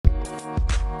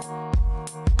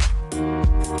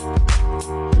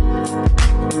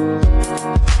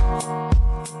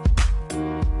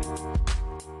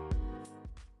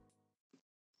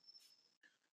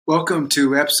welcome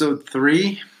to episode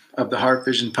 3 of the Heart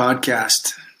Vision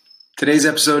podcast. Today's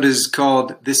episode is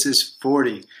called This is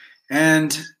 40.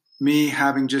 And me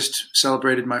having just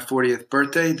celebrated my 40th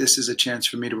birthday, this is a chance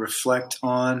for me to reflect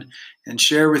on and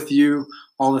share with you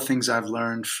all the things I've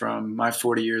learned from my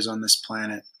 40 years on this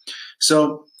planet.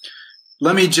 So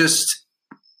let me just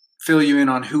fill you in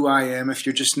on who I am if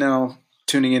you're just now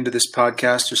tuning into this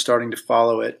podcast or starting to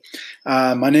follow it.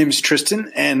 My name is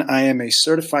Tristan, and I am a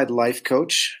certified life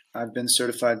coach. I've been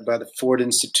certified by the Ford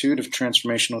Institute of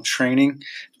Transformational Training.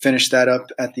 Finished that up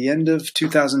at the end of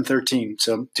 2013.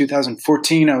 So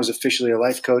 2014, I was officially a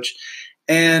life coach.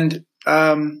 And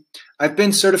I've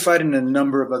been certified in a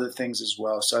number of other things as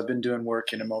well. So I've been doing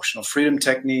work in emotional freedom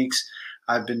techniques.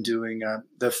 I've been doing,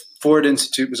 the Ford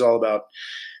Institute was all about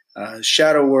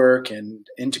shadow work and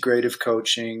integrative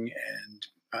coaching and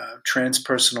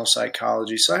transpersonal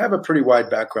psychology. So I have a pretty wide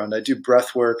background. I do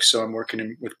breath work, so I'm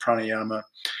working with pranayama,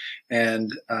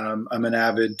 and I'm an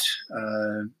avid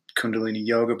Kundalini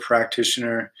yoga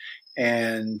practitioner,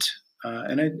 and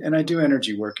I do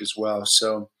energy work as well.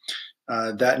 So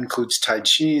that includes Tai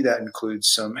Chi, that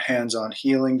includes some hands-on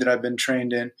healing that I've been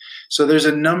trained in. So there's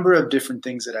a number of different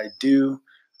things that I do.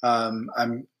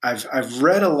 I've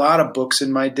read a lot of books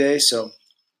in my day, so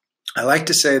I like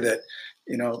to say that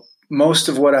most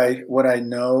of what I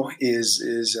know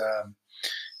is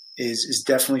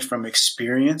definitely from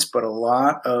experience, but a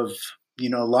lot of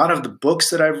the books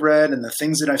that I've read and the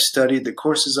things that I've studied, the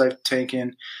courses I've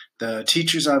taken, the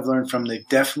teachers I've learned from, they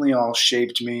definitely all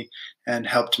shaped me and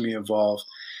helped me evolve.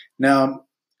 Now,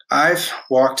 I've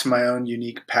walked my own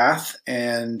unique path,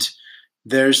 and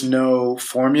there's no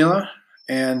formula.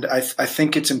 And I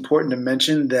think it's important to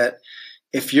mention that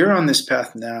if you're on this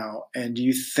path now and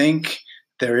you think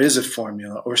there is a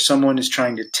formula, or someone is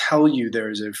trying to tell you there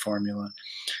is a formula,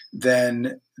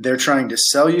 then they're trying to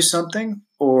sell you something,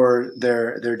 or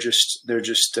they're just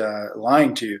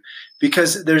lying to you,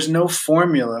 because there's no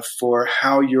formula for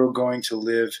how you're going to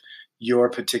live your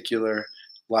particular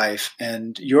life,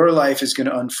 and your life is going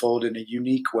to unfold in a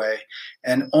unique way,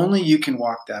 and only you can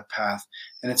walk that path.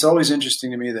 And it's always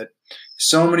interesting to me that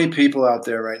so many people out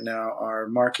there right now are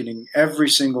marketing every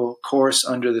single course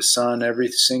under the sun, every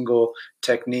single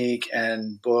technique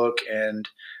and book and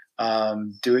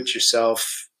do-it-yourself,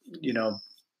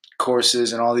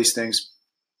 courses and all these things.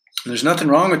 There's nothing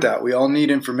wrong with that. We all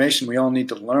need information. We all need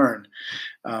to learn.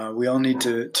 We all need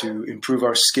to improve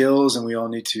our skills, and we all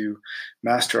need to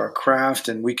master our craft,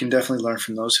 and we can definitely learn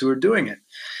from those who are doing it.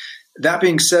 That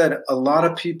being said, a lot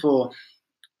of people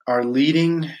are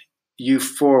leading you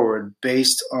forward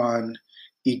based on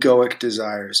egoic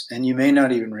desires, and you may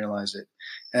not even realize it.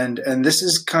 And this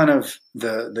is kind of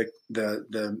the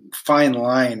fine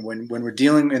line when we're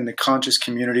dealing in the conscious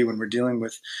community, when we're dealing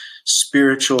with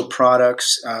spiritual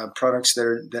products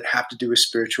that have to do with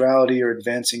spirituality or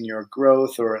advancing your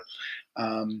growth, or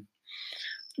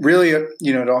really,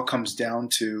 it all comes down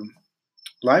to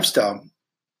lifestyle.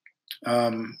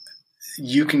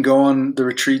 You can go on the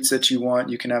retreats that you want.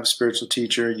 You can have a spiritual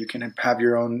teacher. You can have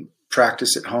your own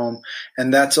practice at home,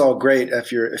 and that's all great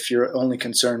if you're only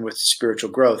concerned with spiritual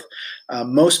growth.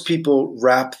 Most people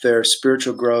wrap their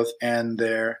spiritual growth and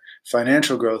their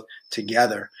financial growth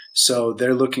together, so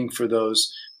they're looking for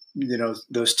those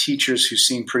teachers who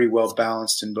seem pretty well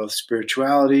balanced in both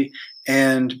spirituality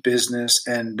and business,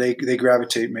 and they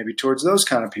gravitate maybe towards those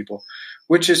kind of people,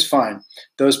 which is fine.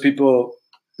 Those people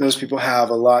have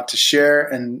a lot to share,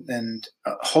 and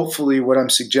hopefully what I'm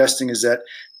suggesting is that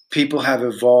people have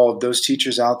evolved. Those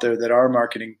teachers out there that are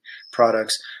marketing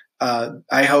products,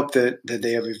 I hope that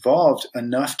they have evolved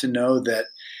enough to know that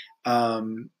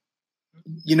the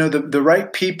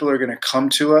right people are going to come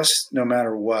to us no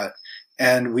matter what,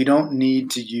 and we don't need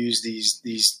to use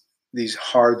these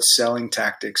hard selling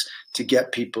tactics to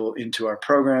get people into our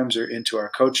programs or into our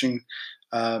coaching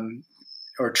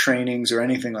or trainings or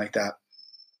anything like that.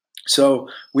 So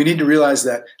we need to realize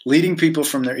that leading people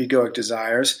from their egoic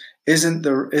desires isn't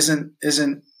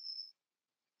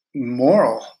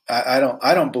moral. I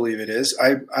don't believe it is.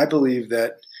 I believe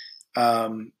that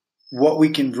what we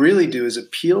can really do is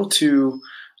appeal to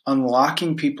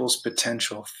unlocking people's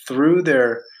potential through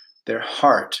their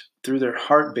heart, through their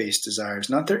heart-based desires,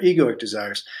 not their egoic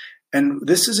desires. And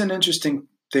this is an interesting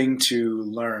thing to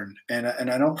learn. And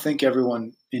I don't think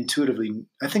everyone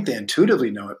I think they intuitively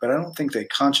know it, but I don't think they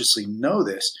consciously know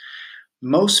this.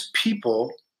 Most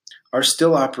people are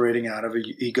still operating out of an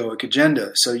egoic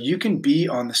agenda. So you can be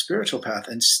on the spiritual path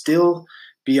and still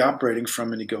be operating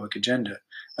from an egoic agenda.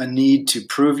 A need to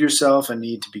prove yourself, a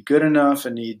need to be good enough, a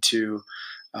need to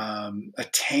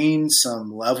attain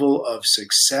some level of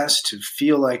success, to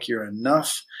feel like you're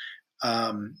enough,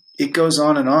 It goes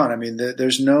on and on. I mean,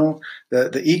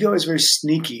 the ego is very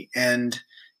sneaky, and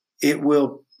it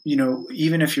will,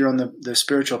 even if you're on the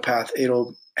spiritual path,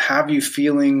 it'll have you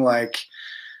feeling like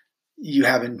you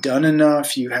haven't done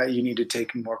enough. You need to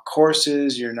take more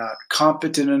courses. You're not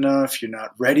competent enough. You're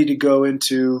not ready to go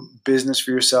into business for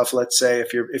yourself. Let's say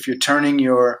if you're turning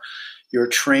your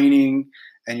training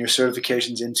and your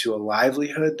certifications into a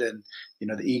livelihood, then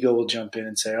the ego will jump in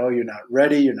and say, "Oh, you're not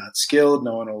ready. You're not skilled.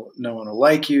 No one will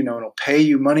like you. No one will pay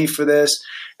you money for this,"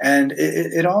 and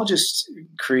it all just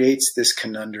creates this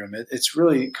conundrum. It's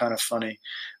really kind of funny,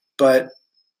 but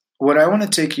what I want to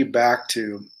take you back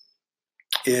to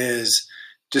is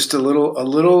just a little.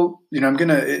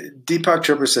 Deepak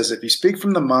Chopra says, if you speak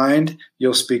from the mind,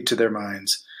 you'll speak to their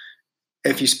minds.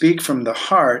 If you speak from the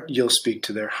heart, you'll speak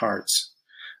to their hearts.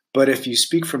 But if you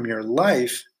speak from your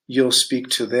life, you'll speak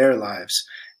to their lives.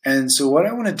 And so what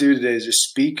I want to do today is just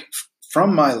speak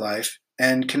from my life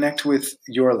and connect with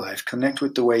your life, connect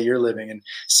with the way you're living, and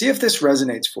see if this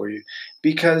resonates for you.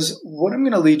 Because what I'm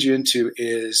going to lead you into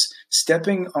is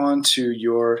stepping onto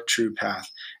your true path.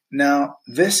 Now,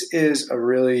 this is a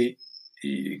really,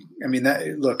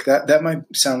 that might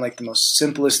sound like the most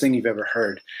simplest thing you've ever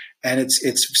heard. And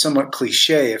it's somewhat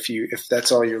cliche if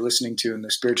that's all you're listening to in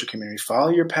the spiritual community. Follow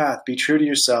your path, be true to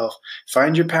yourself,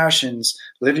 find your passions,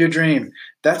 live your dream.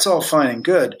 That's all fine and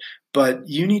good, but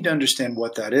you need to understand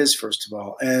what that is, first of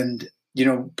all. And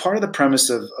part of the premise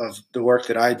of the work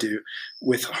that I do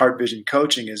with Heart Vision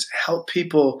Coaching is help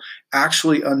people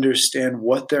actually understand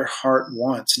what their heart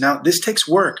wants. Now, this takes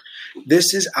work.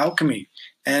 This is alchemy.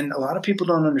 And a lot of people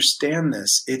don't understand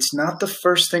this. It's not the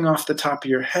first thing off the top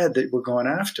of your head that we're going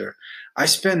after. I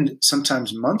spend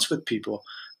sometimes months with people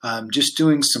just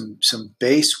doing some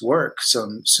base work,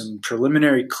 some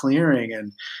preliminary clearing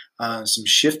and some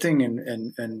shifting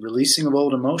and releasing of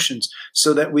old emotions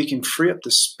so that we can free up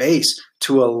the space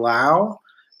to allow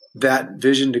that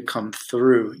vision to come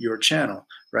through your channel,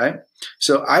 right?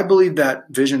 So I believe that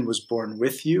vision was born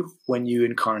with you when you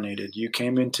incarnated. You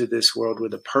came into this world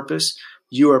with a purpose.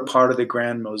 You are part of the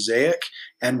grand mosaic.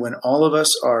 And when all of us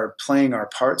are playing our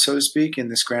part, so to speak, in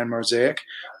this grand mosaic,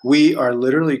 we are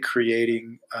literally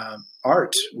creating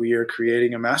art. We are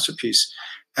creating a masterpiece.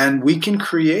 And we can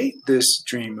create this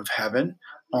dream of heaven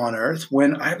on earth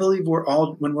when I believe we're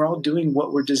all doing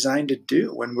what we're designed to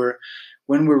do, when we're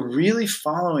really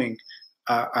following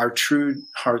our true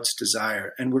heart's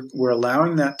desire, and we're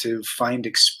allowing that to find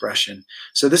expression.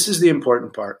 So this is the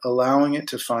important part, allowing it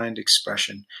to find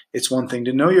expression. It's one thing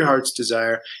to know your heart's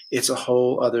desire. It's a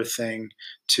whole other thing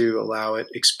to allow it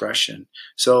expression.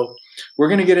 So we're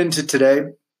going to get into today.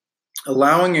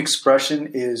 Allowing expression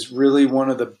is really one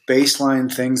of the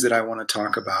baseline things that I want to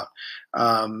talk about.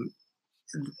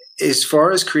 As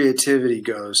far as creativity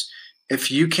goes, if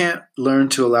you can't learn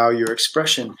to allow your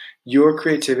expression, your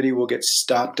creativity will get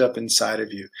stopped up inside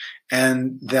of you.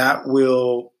 And that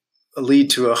will lead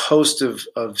to a host of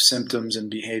symptoms and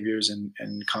behaviors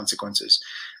and consequences.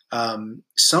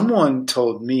 Someone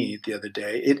told me the other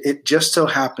day, it just so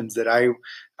happens that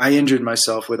I injured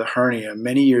myself with a hernia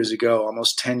many years ago,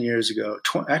 almost 10 years ago,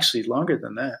 actually longer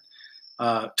than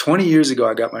that. 20 years ago,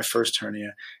 I got my first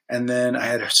hernia, and then I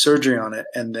had surgery on it,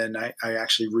 and then I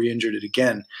actually re-injured it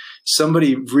again.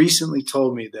 Somebody recently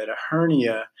told me that a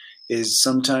hernia is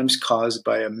sometimes caused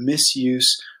by a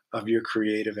misuse of your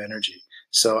creative energy.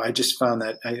 So I just found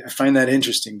that I find that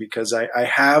interesting because I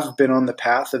have been on the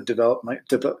path of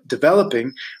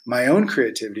developing my own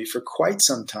creativity for quite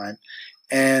some time,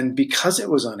 and because it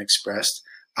was unexpressed,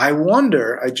 I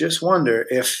just wonder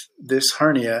if this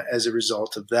hernia as a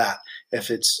result of that,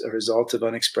 if it's a result of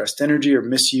unexpressed energy or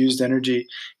misused energy.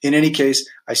 In any case,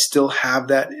 I still have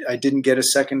that. I didn't get a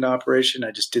second operation.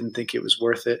 I just didn't think it was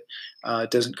worth it. It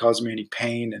doesn't cause me any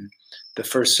pain. And the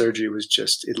first surgery was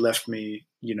it left me,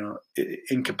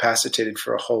 incapacitated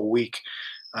for a whole week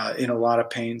in a lot of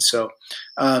pain. So,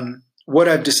 what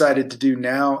I've decided to do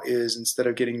now is, instead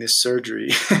of getting this surgery,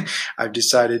 I've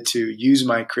decided to use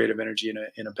my creative energy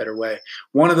in a better way.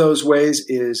 One of those ways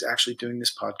is actually doing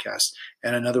this podcast,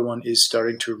 and another one is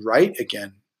starting to write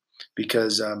again,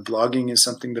 because blogging is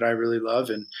something that I really love,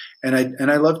 and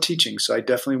I love teaching. So I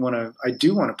definitely want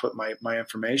to put my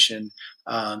information,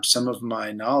 some of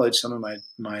my knowledge, some of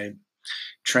my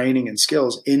training and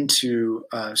skills into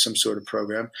some sort of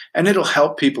program, and it'll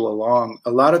help people along.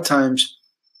 A lot of times,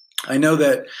 I know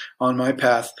that on my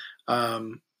path,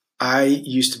 I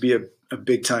used to be a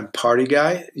big time party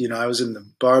guy. I was in the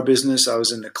bar business. I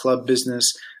was in the club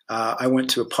business. I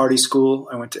went to a party school.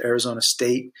 I went to Arizona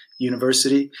State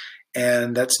University,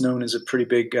 and that's known as a pretty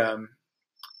big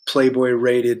Playboy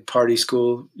rated party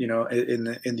school, in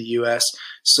the US.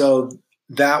 So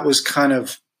that was kind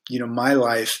of, my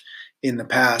life in the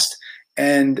past.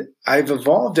 And I've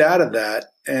evolved out of that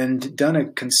and done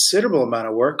a considerable amount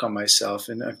of work on myself.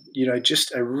 And,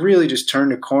 I really just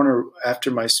turned a corner after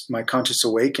my conscious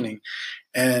awakening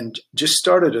and just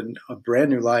started a brand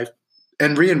new life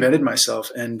and reinvented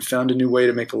myself and found a new way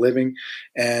to make a living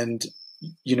and,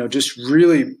 just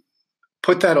really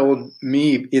put that old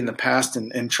me in the past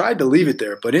and tried to leave it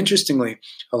there. But interestingly,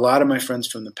 a lot of my friends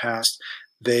from the past,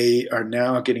 they are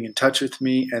now getting in touch with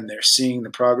me and they're seeing the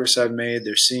progress I've made.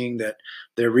 They're seeing that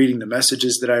they're reading the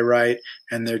messages that I write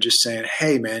and they're just saying,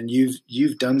 "Hey man,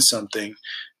 you've done something."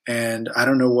 And I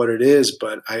don't know what it is,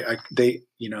 but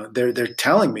they're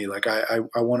telling me like, I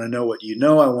want to know what you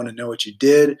know. I want to know what you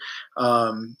did.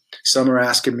 Some are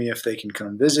asking me if they can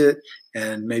come visit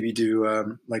and maybe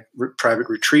do private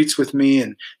retreats with me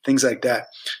and things like that.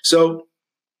 So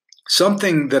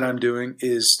something that I'm doing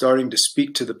is starting to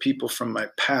speak to the people from my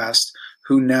past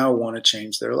who now want to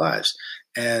change their lives.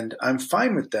 And I'm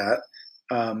fine with that.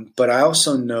 But I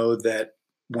also know that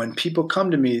when people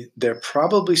come to me, they're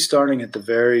probably starting at the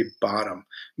very bottom,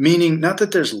 meaning not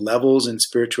that there's levels in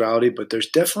spirituality, but there's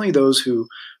definitely those who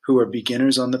are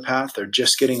beginners on the path. They're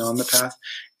just getting on the path.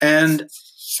 And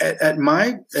at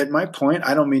my point,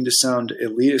 I don't mean to sound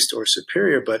elitist or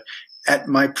superior, but at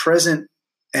my present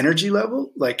energy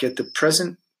level, like at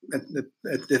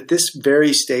this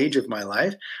very stage of my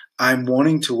life, I'm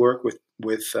wanting to work with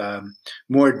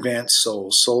more advanced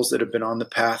souls that have been on the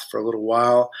path for a little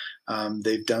while.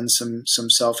 They've done some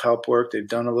self-help work. They've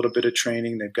done a little bit of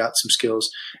training. They've got some skills,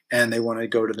 and they want to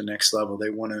go to the next level.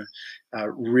 They want to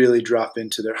really drop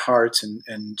into their hearts,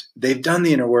 and they've done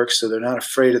the inner work, so they're not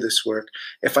afraid of this work.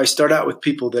 If I start out with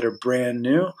people that are brand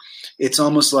new, it's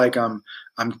almost like I'm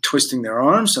twisting their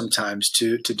arms sometimes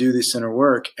to do this inner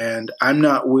work, and I'm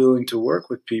not willing to work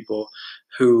with people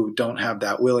who don't have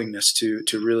that willingness to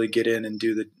really get in and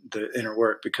do the inner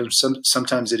work, because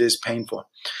sometimes it is painful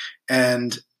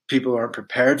and people aren't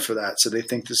prepared for that. So they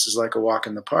think this is like a walk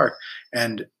in the park.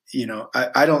 And,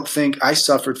 I don't think I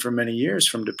suffered for many years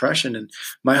from depression, and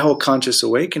my whole conscious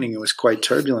awakening was quite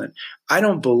turbulent. I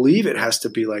don't believe it has to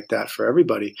be like that for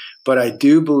everybody, but I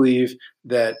do believe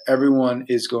that everyone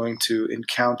is going to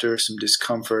encounter some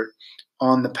discomfort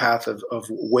on the path of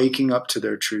waking up to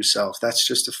their true self. That's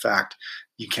just a fact.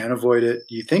 You can't avoid it.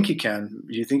 You think you can.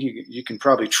 You think you can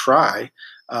probably try,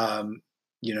 and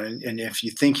if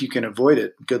you think you can avoid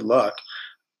it, good luck.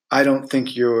 I don't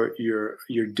think you're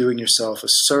doing yourself a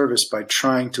service by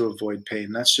trying to avoid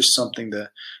pain. That's just something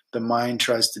the mind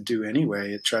tries to do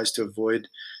anyway. It tries to avoid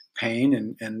pain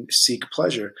and seek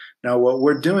pleasure. Now, what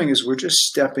we're doing is we're just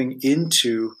stepping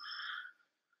into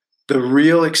the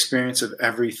real experience of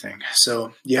everything.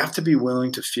 So you have to be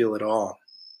willing to feel it all.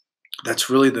 That's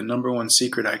really the number one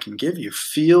secret I can give you.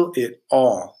 Feel it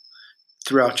all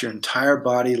throughout your entire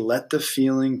body. Let the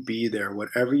feeling be there.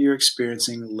 Whatever you're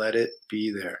experiencing, let it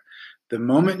be there. The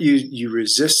moment you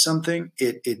resist something,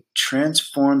 it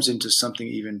transforms into something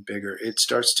even bigger. It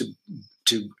starts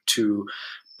to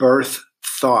birth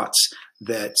thoughts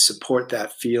that support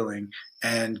that feeling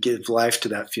and give life to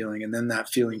that feeling. And then that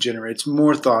feeling generates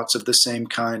more thoughts of the same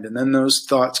kind. And then those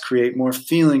thoughts create more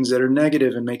feelings that are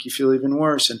negative and make you feel even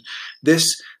worse. And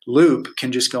this loop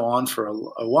can just go on for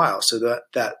a while. So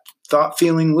that thought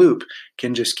feeling loop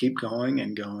can just keep going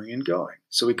and going and going.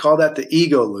 So we call that the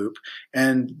ego loop.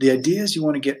 And the idea is you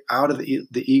want to get out of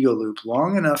the ego loop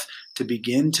long enough to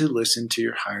begin to listen to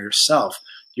your higher self,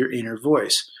 your inner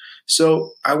voice.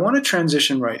 So I want to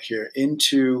transition right here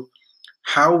into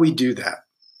how we do that.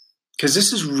 Because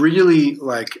this is really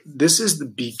this is the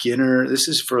beginner. This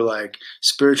is for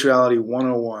spirituality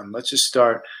 101. Let's just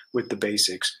start with the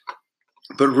basics.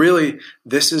 But really,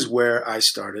 this is where I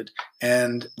started.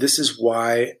 And this is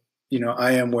why,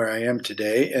 I am where I am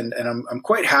today. And I'm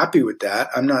quite happy with that.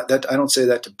 I don't say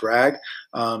that to brag.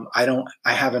 I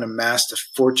haven't amassed a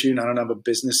fortune. I don't have a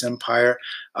business empire.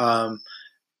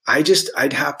 I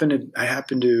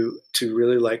happen to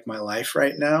really like my life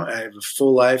right now. I have a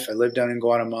full life. I live down in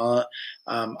Guatemala.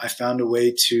 I found a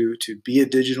way to be a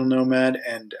digital nomad,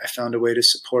 and I found a way to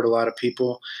support a lot of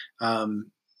people,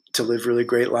 to live really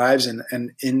great lives.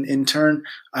 And in turn,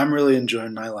 I'm really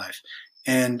enjoying my life.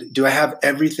 And do I have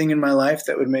everything in my life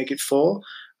that would make it full?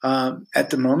 At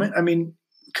the moment, I mean,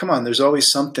 come on, there's always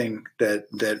something that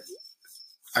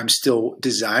I'm still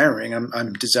desiring.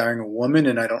 I'm desiring a woman,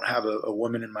 and I don't have a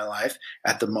woman in my life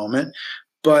at the moment,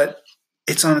 but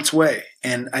it's on its way.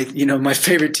 And my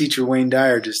favorite teacher, Wayne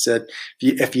Dyer, just said,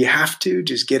 if you have to,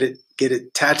 just get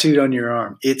it tattooed on your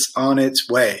arm. It's on its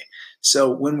way.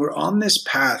 So when we're on this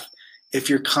path, if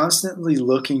you're constantly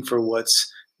looking for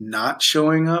what's not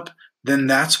showing up, then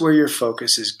that's where your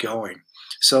focus is going.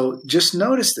 So just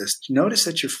notice this. Notice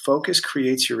that your focus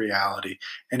creates your reality.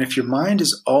 And if your mind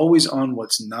is always on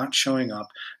what's not showing up,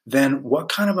 then what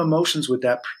kind of emotions would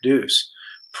that produce?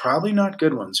 Probably not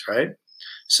good ones, right?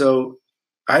 So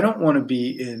I don't want to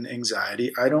be in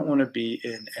anxiety. I don't want to be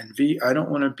in envy. I don't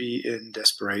want to be in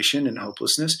desperation and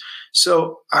hopelessness.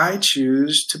 So I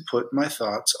choose to put my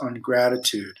thoughts on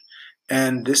gratitude.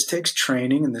 And this takes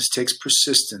training and this takes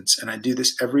persistence. And I do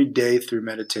this every day through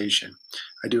meditation.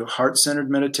 I do a heart-centered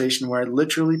meditation where I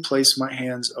literally place my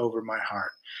hands over my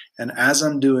heart. And as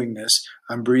I'm doing this,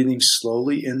 I'm breathing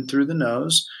slowly in through the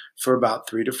nose for about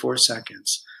 3 to 4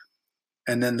 seconds.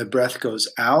 And then the breath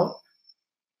goes out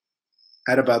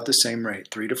at about the same rate,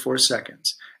 3 to 4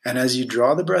 seconds. And as you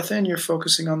draw the breath in, you're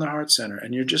focusing on the heart center.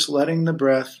 And you're just letting the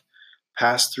breath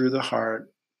pass through the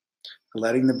heart,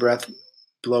 letting the breath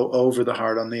blow over the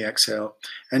heart on the exhale.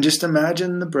 And just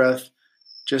imagine the breath,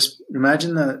 just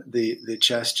imagine the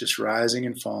chest just rising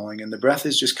and falling, and the breath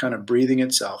is just kind of breathing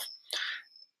itself.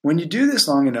 When you do this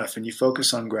long enough and you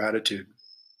focus on gratitude,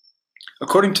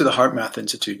 according to the HeartMath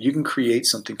Institute, you can create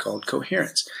something called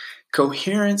coherence.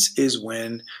 Coherence is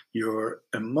when your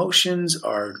emotions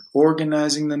are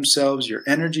organizing themselves, your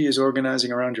energy is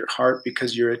organizing around your heart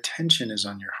because your attention is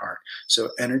on your heart. So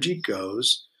energy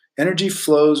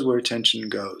flows where attention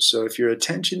goes. So if your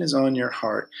attention is on your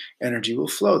heart, energy will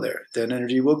flow there. Then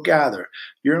energy will gather.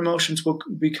 Your emotions will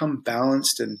become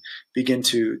balanced and begin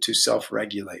to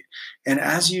self-regulate. And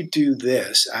as you do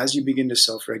this, as you begin to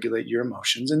self-regulate your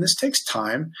emotions, and this takes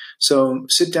time, so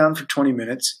sit down for 20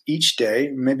 minutes each day,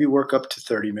 maybe work up to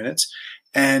 30 minutes.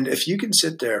 And if you can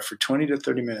sit there for 20 to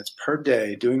 30 minutes per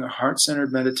day doing a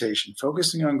heart-centered meditation,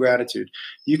 focusing on gratitude,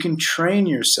 you can train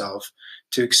yourself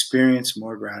to experience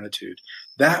more gratitude.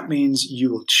 That means you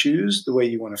will choose the way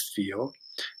you want to feel,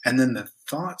 and then the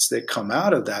thoughts that come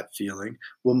out of that feeling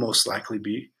will most likely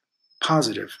be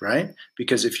positive, right?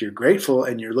 Because if you're grateful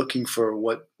and you're looking for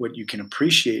what you can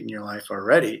appreciate in your life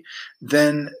already,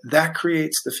 then that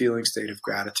creates the feeling state of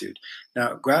gratitude.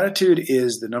 Now, gratitude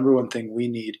is the number one thing we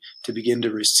need to begin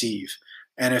to receive.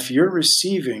 And if you're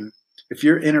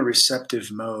in a receptive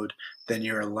mode, then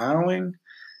you're allowing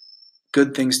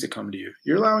good things to come to you.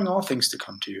 You're allowing all things to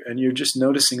come to you. And you're just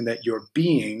noticing that your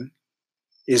being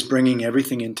is bringing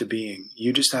everything into being.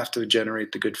 You just have to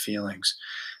generate the good feelings,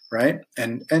 right?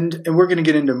 And we're going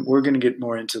to get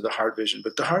more into the heart vision.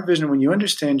 But the heart vision, when you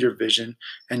understand your vision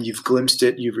and you've glimpsed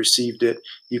it, you've received it,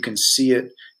 you can see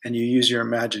it, and you use your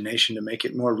imagination to make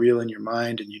it more real in your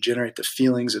mind, and you generate the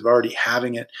feelings of already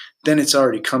having it, then it's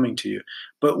already coming to you.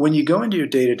 But when you go into your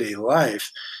day-to-day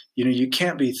life, you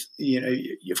can't be,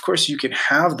 of course you can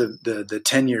have the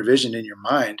 10-year vision in your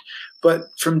mind, but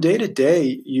from day to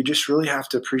day, you just really have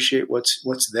to appreciate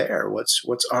what's there,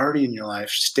 what's already in your life.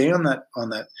 Stay on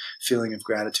that feeling of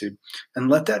gratitude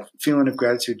and let that feeling of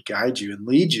gratitude guide you and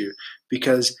lead you,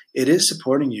 because it is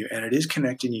supporting you and it is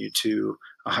connecting you to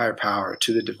a higher power,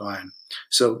 to the divine.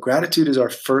 So gratitude is our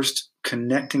first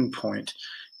connecting point.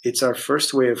 It's our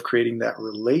first way of creating that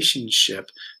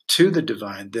relationship to the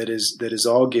divine that is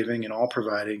all giving and all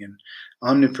providing and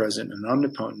omnipresent and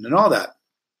omnipotent and all that.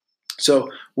 So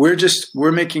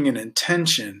we're making an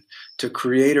intention to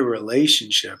create a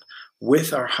relationship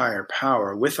with our higher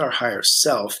power, with our higher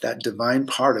self, that divine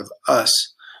part of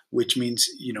us, which means,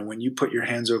 when you put your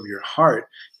hands over your heart,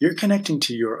 you're connecting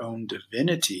to your own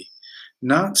divinity,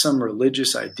 not some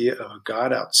religious idea of a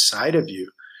God outside of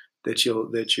you that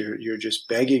you're just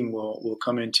begging will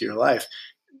come into your life.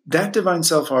 That divine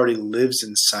self already lives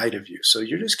inside of you. So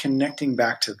you're just connecting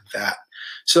back to that.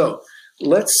 So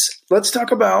let's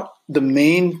talk about the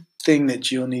main thing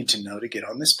that you'll need to know to get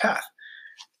on this path.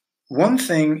 One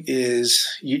thing is,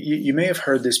 you may have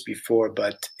heard this before,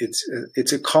 but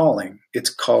it's a calling. It's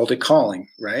called a calling,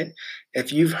 right?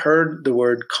 If you've heard the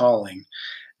word calling,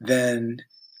 then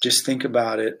just think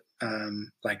about it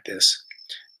like this.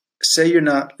 Say you're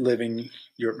not living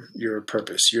your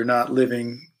purpose. You're not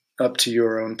living up to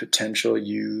your own potential.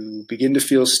 You begin to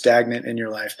feel stagnant in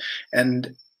your life.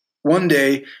 And one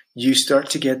day you start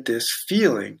to get this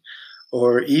feeling,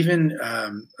 or even,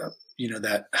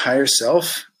 that higher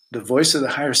self, the voice of the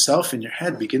higher self in your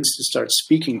head begins to start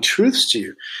speaking truths to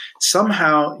you.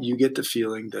 Somehow you get the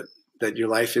feeling that your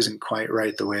life isn't quite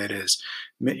right the way it is.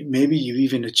 Maybe you've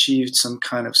even achieved some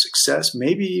kind of success.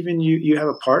 Maybe even you have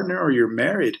a partner or you're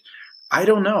married. I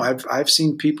don't know. I've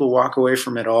seen people walk away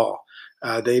from it all.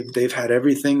 They've had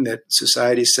everything that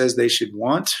society says they should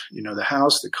want. The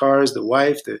house, the cars, the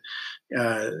wife,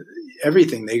 uh,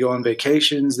 everything. They go on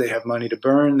vacations. They have money to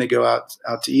burn. They go out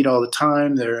to eat all the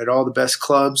time. They're at all the best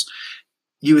clubs.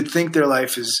 You would think their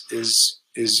life is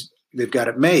they've got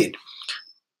it made.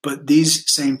 But these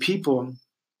same people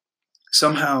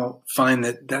somehow find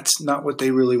that that's not what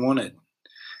they really wanted.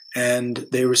 And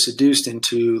they were seduced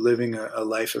into living a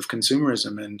life of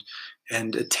consumerism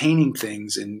and attaining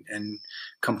things and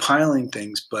compiling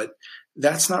things. But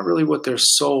that's not really what their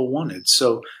soul wanted.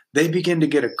 So they begin to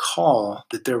get a call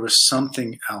that there was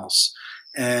something else.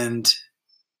 And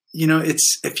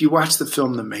it's, if you watch the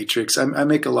film The Matrix, I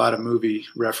make a lot of movie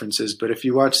references, but if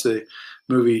you watch the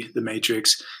movie The Matrix,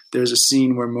 there's a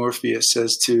scene where Morpheus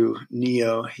says to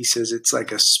Neo, he says, it's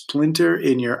like a splinter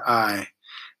in your eye.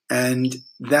 And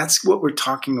that's what we're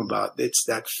talking about. It's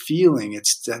that feeling,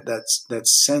 it's that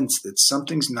sense that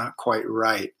something's not quite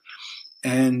right.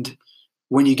 And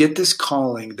when you get this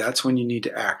calling, that's when you need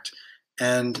to act.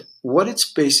 And what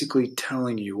it's basically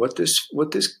telling you, what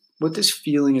this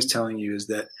feeling is telling you, is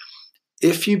that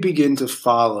if you begin to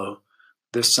follow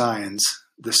the signs,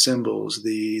 the symbols,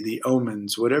 the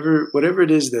omens, whatever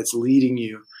it is that's leading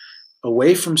you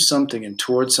away from something and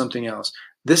towards something else,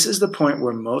 this is the point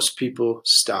where most people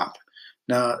stop.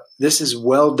 Now, this is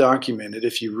well documented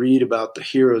if you read about the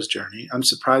hero's journey. I'm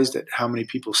surprised at how many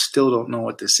people still don't know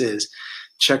what this is.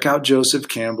 Check out Joseph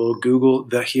Campbell, Google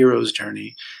the hero's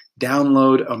journey,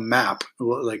 download a map.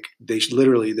 Like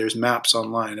there's maps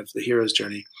online of the hero's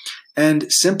journey.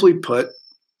 And simply put,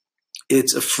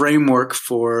 it's a framework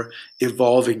for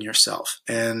evolving yourself.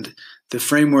 And the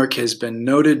framework has been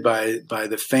noted by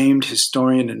the famed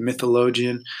historian and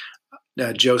mythologian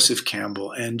Joseph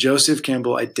Campbell. And Joseph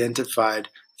Campbell identified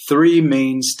 3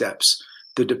 main steps: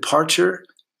 the departure,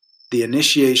 the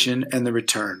initiation, and the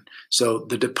return. So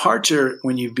the departure,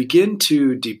 when you begin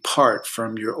to depart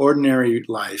from your ordinary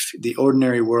life, the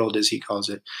ordinary world as he calls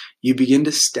it, you begin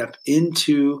to step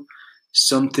into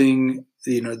something,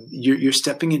 you're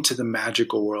stepping into the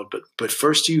magical world. But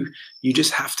first you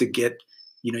just have to get,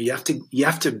 you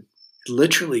have to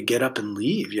literally get up and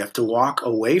leave. You have to walk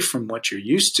away from what you're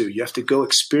used to. You have to go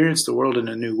experience the world in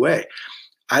a new way.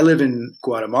 I live in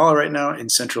Guatemala right now in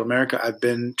Central America. I've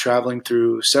been traveling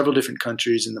through several different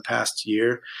countries in the past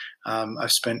year.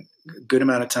 I've spent a good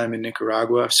amount of time in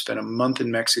Nicaragua. I've spent a month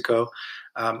in Mexico.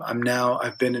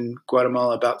 I've been in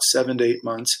Guatemala about 7 to 8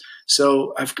 months.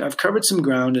 So I've covered some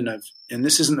ground, and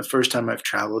this isn't the first time I've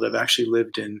traveled. I've actually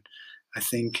lived in, I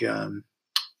think,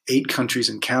 8 countries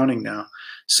and counting now.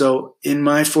 So in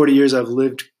my 40 years, I've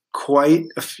lived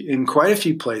in quite a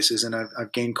few places, and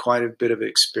I've gained quite a bit of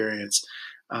experience.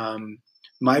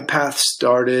 My path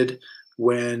started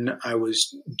when I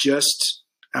was just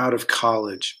out of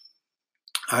college.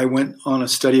 I went on a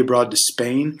study abroad to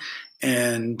Spain,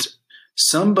 and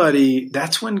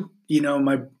that's when,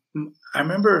 I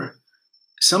remember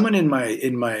someone in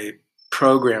my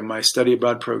program, my study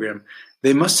abroad program,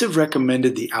 they must have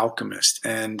recommended The Alchemist.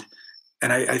 And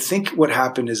I think what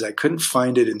happened is I couldn't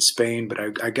find it in Spain,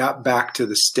 but I got back to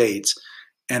the States,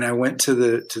 and I went to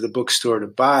the bookstore to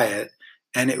buy it.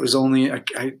 And it was only,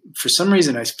 for some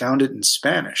reason, I found it in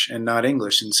Spanish and not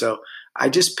English. And so I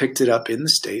just picked it up in the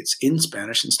States in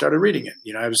Spanish and started reading it.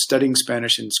 I was studying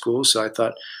Spanish in school, so I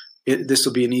thought this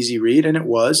will be an easy read, and it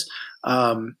was.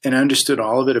 And I understood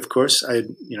all of it, of course. I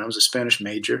was a Spanish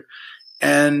major.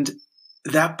 And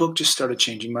that book just started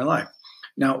changing my life.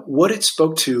 Now, what it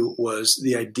spoke to was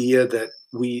the idea that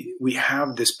we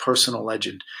have this personal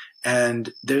legend.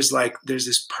 And there's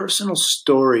this personal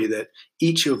story that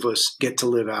each of us get to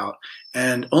live out,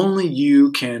 and only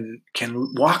you can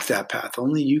walk that path.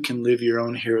 Only you can live your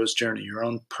own hero's journey, your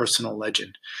own personal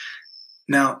legend.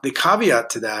 Now, the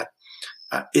caveat to that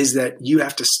is that you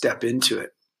have to step into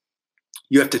it.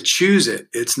 You have to choose it.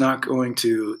 It's not going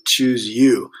to choose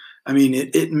you. I mean,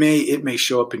 it may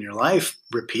show up in your life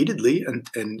repeatedly, and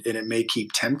it may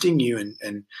keep tempting you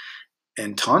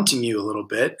and taunting you a little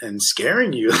bit and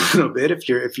scaring you a little bit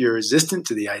if you're resistant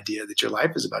to the idea that your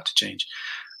life is about to change.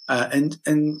 And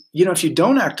if you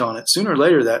don't act on it, sooner or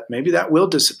later that will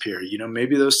disappear.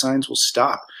 Maybe those signs will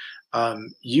stop.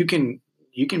 You can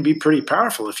be pretty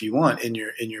powerful if you want in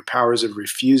your powers of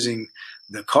refusing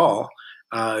the call.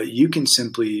 You can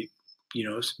simply,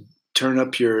 turn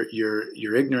up your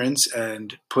ignorance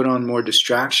and put on more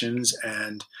distractions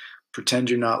and pretend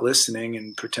you're not listening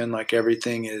and pretend like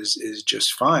everything is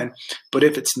just fine. But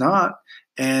if it's not,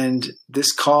 and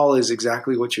this call is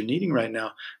exactly what you're needing right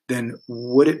now, then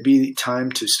would it be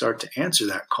time to start to answer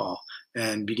that call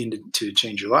and begin to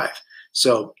change your life?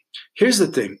 So here's the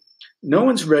thing. No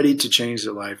one's ready to change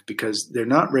their life because they're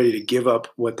not ready to give up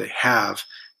what they have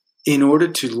in order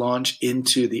to launch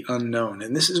into the unknown.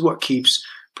 And this is what keeps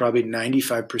probably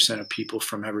 95% of people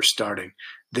from ever starting.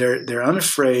 They're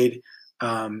unafraid.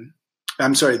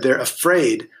 They're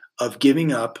afraid of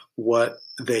giving up what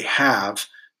they have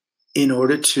in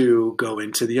order to go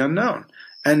into the unknown.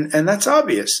 And that's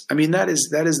obvious. I mean, that is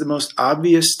the most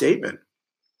obvious statement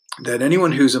that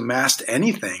anyone who's amassed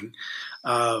anything,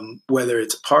 whether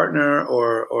it's a partner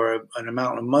or an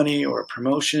amount of money or a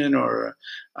promotion or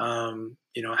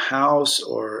a house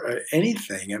or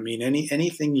anything. I mean,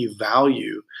 anything you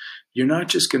value, you're not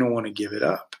just going to want to give it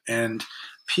up. And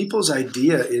people's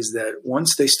idea is that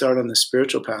once they start on the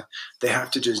spiritual path, they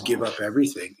have to just give up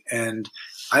everything. And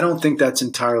I don't think that's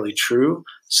entirely true.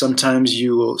 Sometimes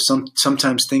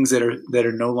sometimes things that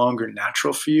are no longer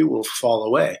natural for you will fall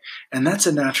away. And that's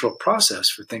a natural process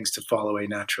for things to fall away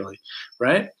naturally,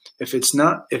 right? If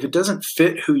it doesn't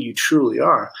fit who you truly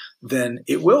are, then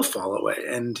it will fall away.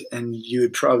 And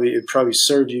it'd probably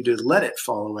serve you to let it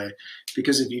fall away.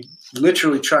 Because if you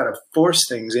literally try to force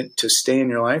things to stay in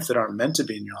your life that aren't meant to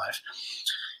be in your life,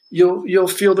 you'll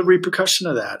feel the repercussion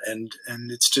of that, and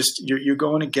it's just you're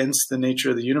going against the nature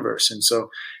of the universe. And so,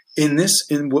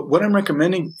 what I'm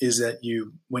recommending is that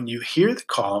when you hear the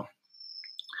call,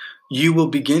 you will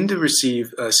begin to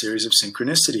receive a series of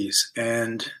synchronicities,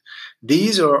 and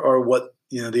these are what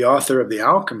the author of The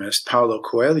Alchemist, Paulo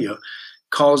Coelho,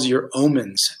 calls your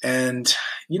omens. And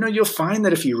you'll find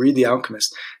that if you read The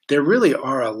Alchemist, there really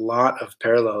are a lot of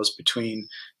parallels between.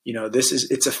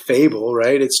 It's a fable,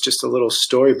 right? It's just a little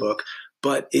storybook,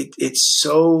 but it's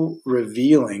so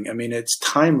revealing. I mean, it's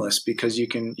timeless because you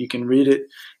can read it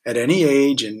at any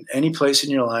age and any place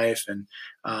in your life and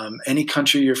any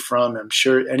country you're from. I'm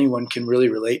sure anyone can really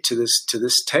relate to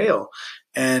this tale.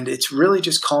 And it's really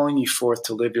just calling you forth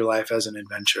to live your life as an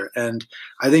adventure. And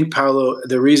I think Paulo,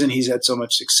 the reason he's had so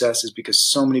much success is because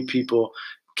so many people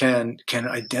can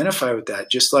identify with that,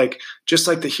 just like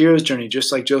the hero's journey,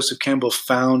 just like Joseph Campbell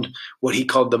found what he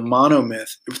called the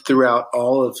monomyth throughout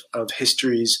all of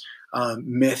history's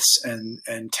myths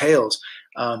and tales.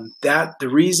 That the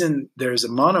reason there's a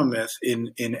monomyth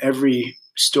in every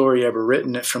story ever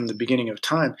written from the beginning of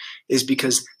time is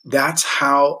because that's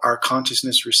how our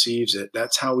consciousness receives it.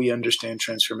 That's how we understand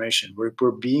transformation.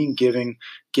 We're being given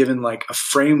like a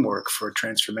framework for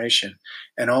transformation,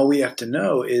 and all we have to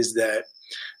know is that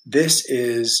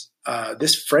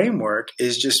this framework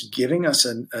is just giving us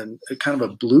a kind of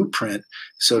a blueprint,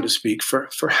 so to speak,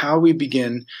 for how we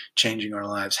begin changing our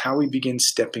lives, how we begin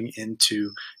stepping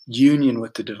into union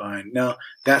with the divine. Now,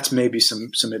 that's maybe some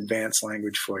advanced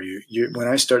language for you. When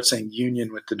I start saying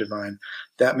union with the divine,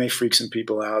 that may freak some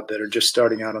people out that are just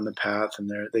starting out on the path,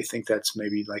 and they think that's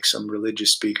maybe like some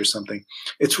religious speak or something.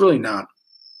 It's really not.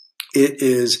 It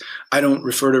is. I don't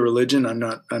refer to religion. I'm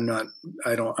not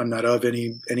of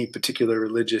any particular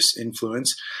religious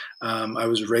influence. I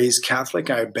was raised Catholic.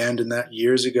 I abandoned that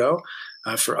years ago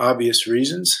for obvious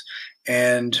reasons.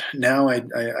 And now I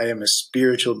am a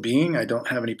spiritual being. I don't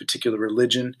have any particular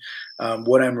religion.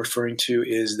 What I'm referring to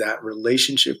is that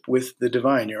relationship with the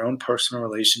divine, your own personal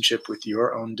relationship with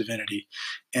your own divinity.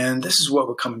 And this is what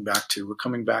we're coming back to. We're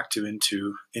coming back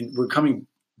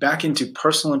into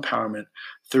personal empowerment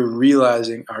through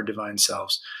realizing our divine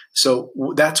selves. So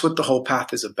that's what the whole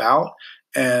path is about.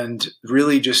 And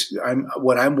really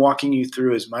what I'm walking you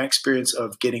through is my experience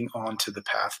of getting onto the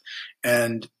path.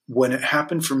 And when it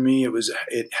happened for me,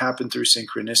 it happened through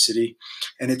synchronicity.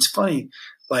 And it's funny,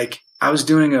 like I was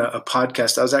doing a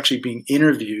podcast. I was actually being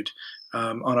interviewed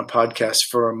on a podcast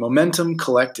for Momentum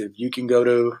Collective. You can go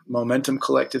to Momentum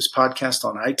Collective's podcast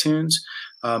on iTunes.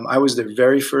 I was their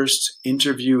very first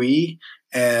interviewee,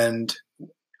 and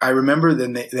I remember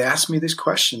then they asked me this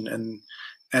question, and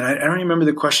I don't remember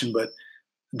the question, but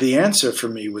the answer for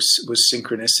me was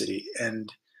synchronicity.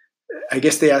 And I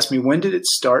guess they asked me, when did it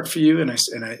start for you? And I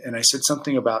said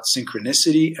something about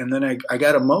synchronicity, and then I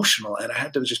got emotional, and I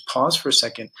had to just pause for a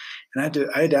second, and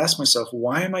I had to ask myself,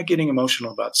 why am I getting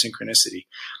emotional about synchronicity?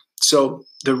 So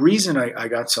the reason I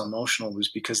got so emotional was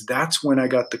because that's when I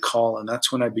got the call, and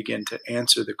that's when I began to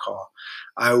answer the call.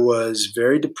 I was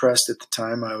very depressed at the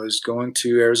time. I was going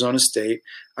to Arizona State.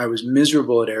 I was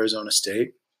miserable at Arizona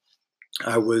State.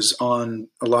 I was on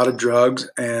a lot of drugs,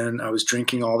 and I was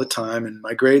drinking all the time, and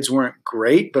my grades weren't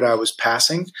great, but I was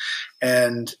passing,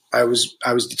 and I was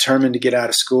determined to get out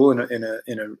of school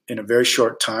in a very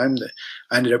short time.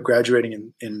 I ended up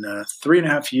graduating in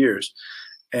 3.5 years,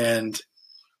 and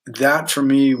that for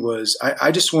me was,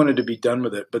 I just wanted to be done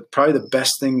with it. But probably the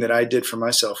best thing that I did for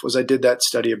myself was I did that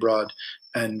study abroad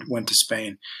and went to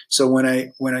Spain. So when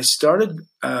I started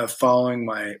following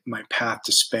my path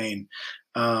to Spain,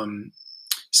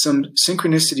 some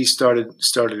synchronicity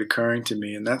started occurring to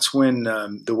me, and that's when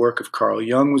the work of Carl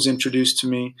Jung was introduced to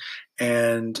me.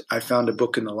 And I found a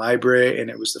book in the library,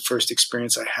 and it was the first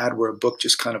experience I had where a book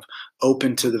just kind of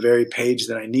opened to the very page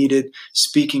that I needed,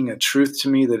 speaking a truth to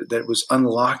me that was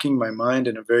unlocking my mind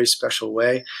in a very special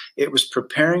way. It was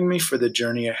preparing me for the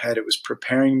journey ahead. It was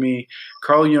preparing me.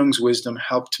 Carl Jung's wisdom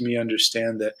helped me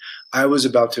understand that I was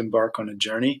about to embark on a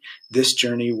journey. This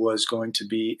journey was going to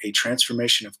be a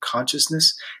transformation of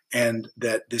consciousness, and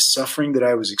that this suffering that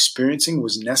I was experiencing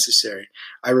was necessary.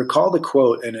 I recall the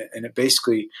quote, and it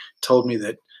basically told me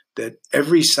that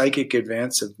every psychic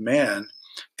advance of man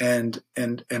and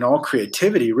all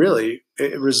creativity, really,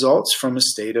 it results from a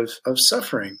state of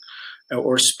suffering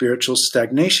or spiritual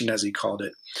stagnation, as he called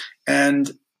it.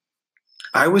 And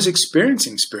I was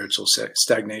experiencing spiritual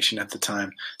stagnation at the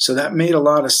time. So that made a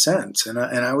lot of sense. And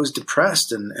I was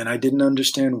depressed, and I didn't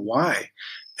understand why.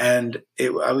 And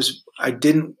I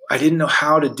didn't know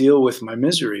how to deal with my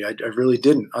misery. I really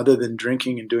didn't, other than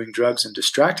drinking and doing drugs and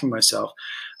distracting myself.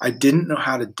 I didn't know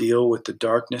how to deal with the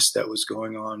darkness that was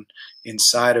going on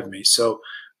inside of me. So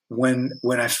when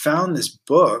I found this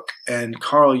book and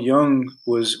Carl Jung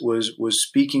was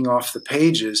speaking off the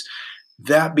pages,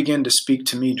 that began to speak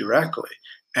to me directly.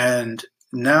 And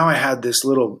now I had this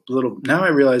little. Now I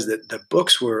realized that the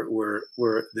books were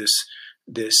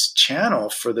this channel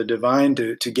for the divine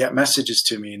to get messages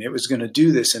to me, and it was going to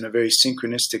do this in a very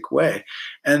synchronistic way.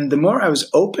 And the more I was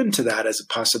open to that as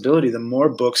a possibility, the more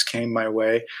books came my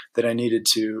way that I needed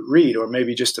to read, or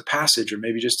maybe just a passage, or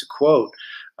maybe just a quote.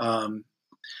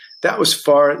 That was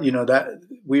far,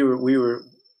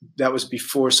 that was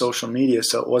before social media,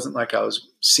 so it wasn't like I was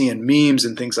seeing memes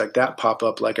and things like that pop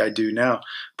up like I do now.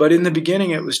 But in the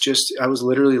beginning, it was just, I was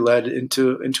literally led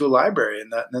into a library,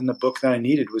 and then the book that I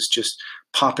needed was just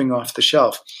popping off the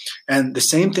shelf. And the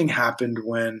same thing happened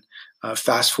when,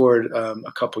 fast forward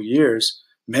a couple years,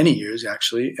 many years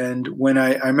actually, and when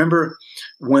I remember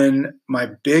when my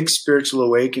big spiritual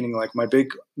awakening, like my big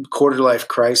quarter life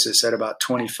crisis at about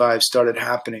 25 started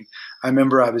happening. I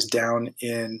remember I was down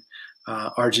in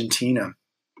Argentina,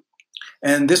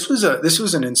 and this was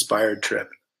an inspired trip.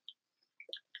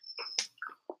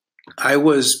 I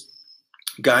was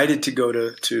guided to go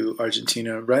to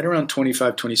Argentina right around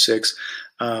 25, 26.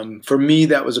 For me,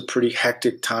 that was a pretty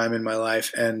hectic time in my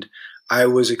life, and I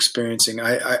was experiencing,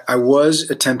 I was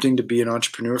attempting to be an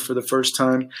entrepreneur for the first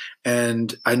time,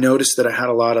 and I noticed that I had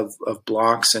a lot of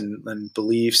blocks and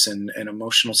beliefs and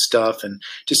emotional stuff and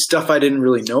just stuff I didn't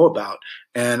really know about.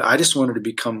 And I just wanted to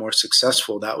become more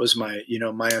successful. That was my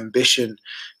ambition.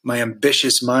 My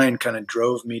ambitious mind kind of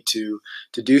drove me to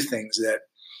do things that,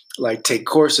 like, take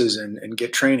courses and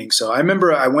get training. So I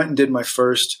remember I went and did my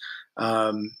first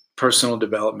personal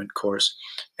development course.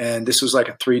 And this was like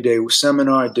a 3-day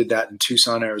seminar. I did that in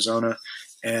Tucson, Arizona.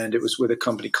 And it was with a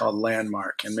company called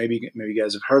Landmark. And maybe you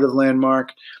guys have heard of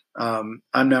Landmark. I'm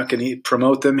not going to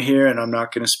promote them here, and I'm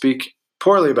not going to speak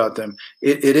poorly about them.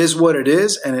 It is what it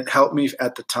is, and it helped me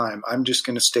at the time. I'm just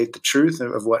going to state the truth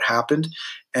of what happened.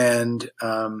 And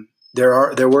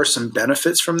there were some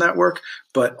benefits from that work.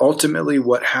 But ultimately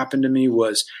what happened to me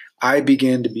was I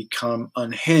began to become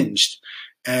unhinged.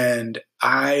 And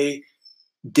I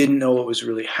didn't know what was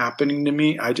really happening to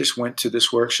me. I just went to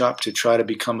this workshop to try to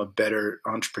become a better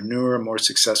entrepreneur, a more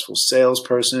successful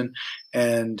salesperson.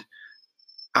 And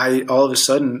all of a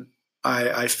sudden,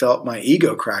 I felt my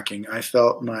ego cracking. I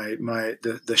felt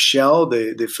the shell,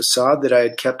 the facade that I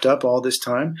had kept up all this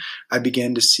time. I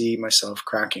began to see myself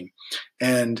cracking.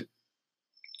 And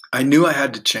I knew I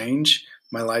had to change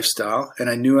my lifestyle,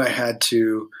 and I knew I had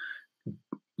to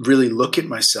really look at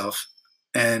myself.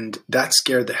 And that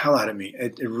scared the hell out of me.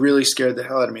 It really scared the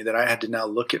hell out of me that I had to now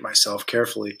look at myself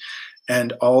carefully,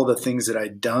 and all the things that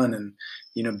I'd done. And,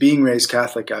 being raised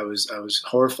Catholic, I was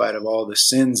horrified of all the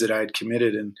sins that I had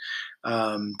committed. And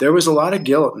there was a lot of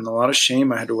guilt and a lot of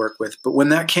shame I had to work with. But when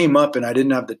that came up and I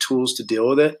didn't have the tools to deal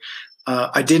with it,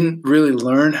 I didn't really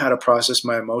learn how to process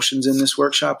my emotions in this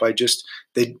workshop.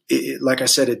 Like I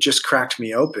said, it just cracked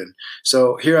me open.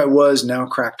 So here I was now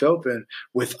cracked open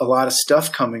with a lot of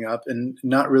stuff coming up and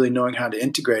not really knowing how to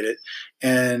integrate it.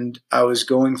 And I was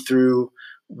going through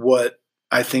what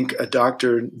I think a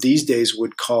doctor these days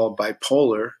would call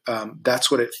bipolar.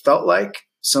 That's what it felt like.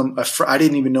 I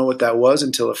didn't even know what that was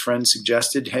until a friend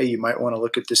suggested, hey, you might want to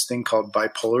look at this thing called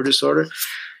bipolar disorder.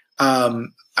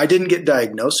 I didn't get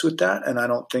diagnosed with that, and I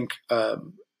don't think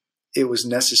it was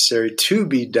necessary to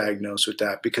be diagnosed with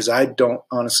that, because I don't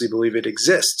honestly believe it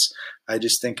exists. I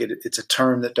just think it's a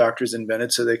term that doctors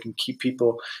invented so they can keep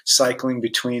people cycling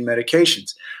between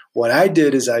medications. What I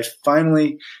did is I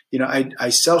finally, I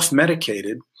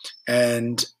self-medicated,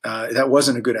 And that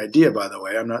wasn't a good idea, by the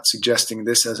way. I'm not suggesting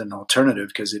this as an alternative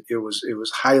because it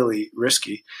was highly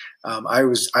risky. I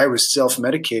was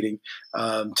self-medicating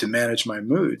to manage my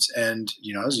moods, and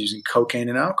I was using cocaine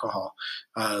and alcohol.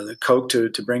 The coke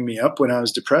to bring me up when I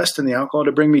was depressed, and the alcohol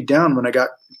to bring me down when I got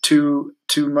too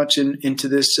much into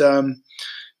this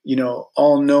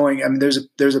all-knowing. I mean,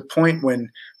 there's a point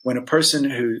when a person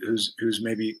who's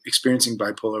maybe experiencing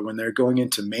bipolar, when they're going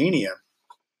into mania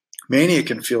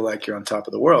can feel like you're on top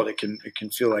of the world. It can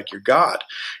feel like you're God,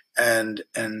 and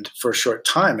for a short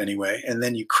time anyway, and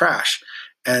then you crash.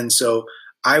 And so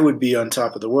I would be on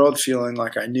top of the world, feeling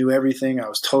like I knew everything. I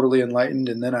was totally enlightened,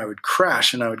 and then I would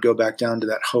crash, and I would go back down to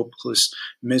that hopeless,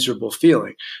 miserable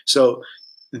feeling. So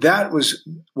that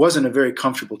wasn't a very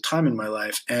comfortable time in my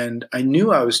life, and I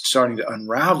knew I was starting to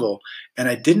unravel, and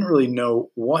I didn't really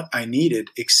know what I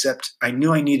needed, except I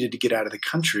knew I needed to get out of the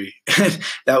country.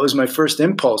 That was my first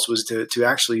impulse, was to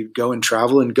actually go and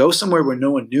travel and go somewhere where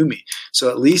no one knew me. So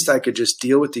at least I could just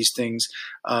deal with these things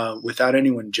without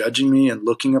anyone judging me and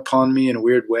looking upon me in a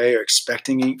weird way or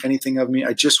expecting anything of me.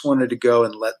 I just wanted to go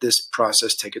and let this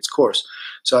process take its course.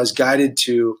 So I was guided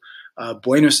to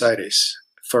Buenos Aires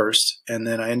first, and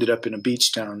then I ended up in a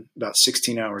beach town about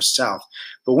 16 hours south.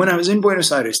 But when I was in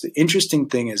Buenos Aires, the interesting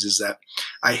thing is that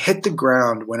I hit the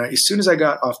ground as soon as I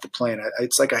got off the plane.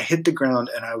 It's like I hit the ground,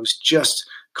 and I was just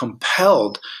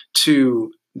compelled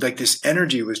to, like, this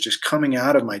energy was just coming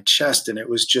out of my chest, and it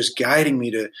was just guiding me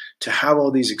to have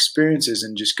all these experiences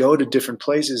and just go to different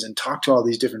places and talk to all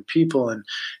these different people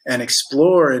and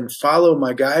explore and follow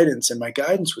my guidance. And my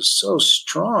guidance was so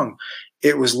strong.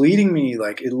 It was leading me,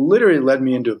 like, it literally led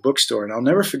me into a bookstore. And I'll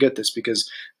never forget this, because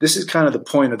this is kind of the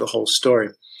point of the whole story.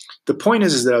 The point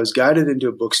is that I was guided into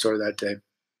a bookstore that day.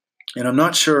 And I'm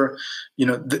not sure,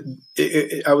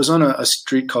 I was on a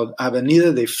street called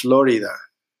Avenida de Florida.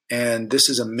 And this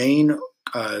is a main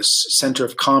center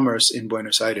of commerce in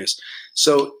Buenos Aires.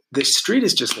 So the street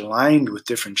is just lined with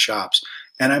different shops.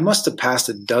 And I must have passed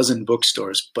a dozen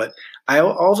bookstores, but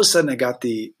all of a sudden I got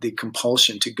the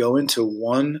compulsion to go into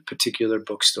one particular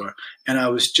bookstore, and I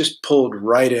was just pulled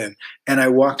right in. And I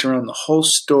walked around the whole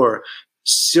store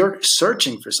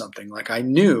searching for something. Like, I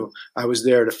knew I was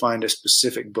there to find a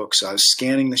specific book. So I was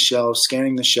scanning the shelves,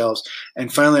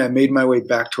 and finally I made my way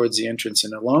back towards the entrance.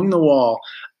 And along the wall,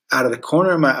 out of the corner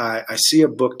of my eye, I see a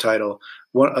book title,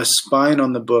 a spine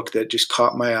on the book that just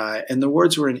caught my eye, and the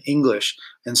words were in English.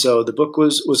 And so the book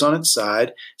was on its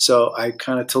side. So I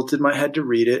kind of tilted my head to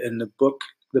read it, and the book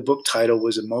title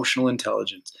was Emotional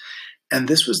Intelligence. And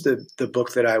this was the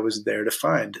book that I was there to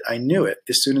find. I knew it.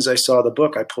 As soon as I saw the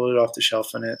book, I pulled it off the shelf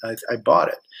and I bought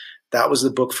it. That was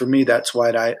the book for me. That's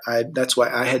why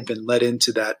I had been led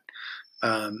into that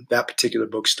particular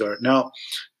bookstore. Now,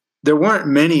 there weren't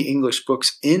many English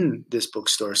books in this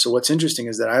bookstore. So what's interesting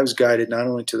is that I was guided not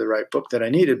only to the right book that I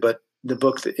needed, but the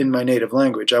book in my native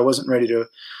language. I wasn't ready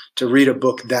to read a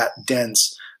book that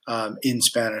dense in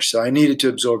Spanish. So I needed to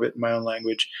absorb it in my own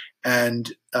language.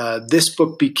 And this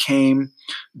book became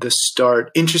the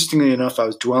start. Interestingly enough, I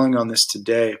was dwelling on this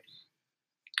today.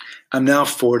 I'm now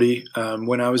 40.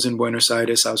 When I was in Buenos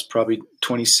Aires, I was probably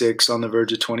 26, on the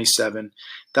verge of 27.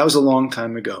 That was a long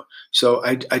time ago. So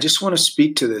I just want to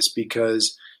speak to this,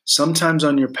 because sometimes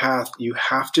on your path, you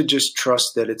have to just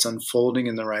trust that it's unfolding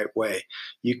in the right way.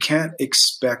 You can't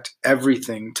expect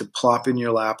everything to plop in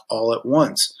your lap all at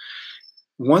once.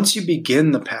 Once you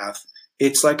begin the path,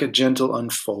 it's like a gentle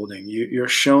unfolding. You're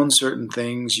shown certain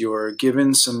things. You're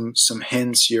given some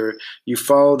hints. You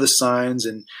follow the signs,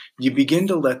 and you begin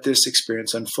to let this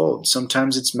experience unfold.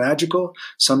 Sometimes it's magical.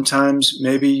 Sometimes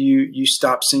maybe you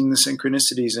stop seeing the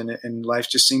synchronicities, and life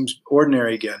just seems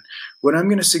ordinary again. What I'm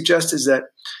going to suggest is that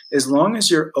as long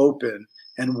as you're open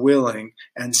and willing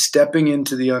and stepping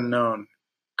into the unknown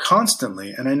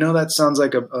constantly, and I know that sounds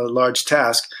like a large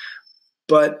task,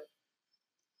 but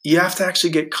you have to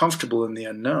actually get comfortable in the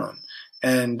unknown.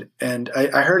 And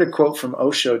I heard a quote from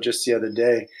Osho just the other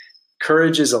day: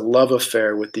 courage is a love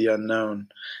affair with the unknown.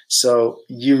 So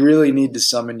you really need to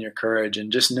summon your courage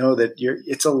and just know that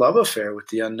it's a love affair with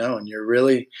the unknown. You're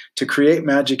really, to create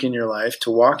magic in your life,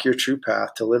 to walk your true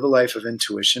path, to live a life of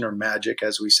intuition, or magic,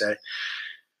 as we say,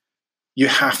 you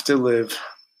have to live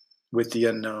with the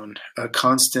unknown, a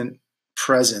constant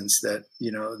presence that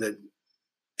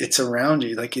it's around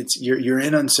you. Like, you're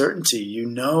in uncertainty. You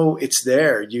know it's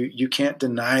there. You can't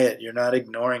deny it. You're not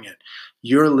ignoring it.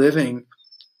 You're living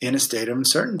in a state of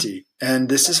uncertainty. And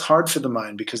this is hard for the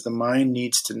mind, because the mind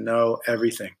needs to know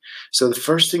everything. So the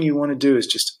first thing you want to do is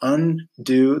just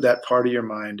undo that part of your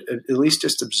mind. At least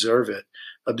just observe it.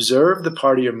 Observe the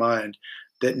part of your mind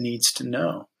that needs to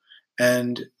know.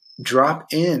 And drop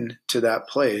in to that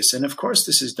place. And of course,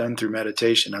 this is done through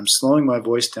meditation. I'm slowing my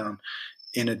voice down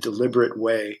in a deliberate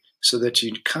way so that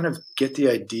you kind of get the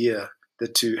idea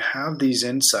that to have these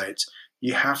insights,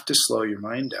 you have to slow your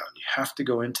mind down. You have to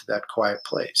go into that quiet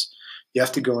place. You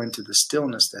have to go into the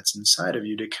stillness that's inside of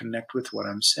you to connect with what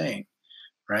I'm saying,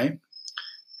 right?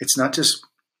 It's not just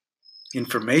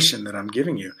information that I'm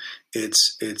giving you.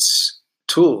 It's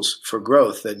tools for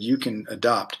growth that you can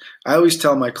adopt. I always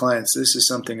tell my clients, this is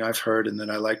something I've heard and that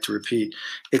I like to repeat.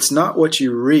 It's not what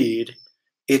you read,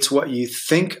 it's what you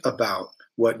think about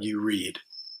what you read.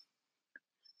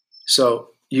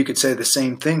 So you could say the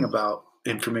same thing about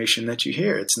information that you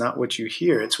hear. It's not what you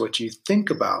hear, it's what you think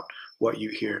about what you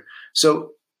hear.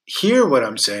 So hear what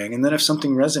I'm saying, and then if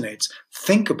something resonates,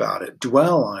 think about it,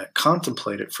 dwell on it,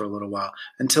 contemplate it for a little while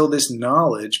until this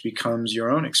knowledge becomes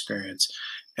your own experience,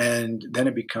 and then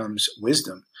it becomes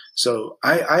wisdom. So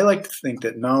I like to think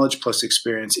that knowledge plus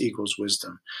experience equals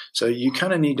wisdom. So you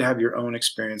kind of need to have your own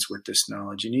experience with this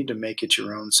knowledge. You need to make it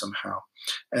your own somehow,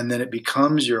 and then it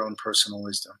becomes your own personal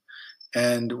wisdom.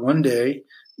 And one day,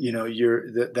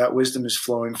 that wisdom is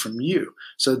flowing from you.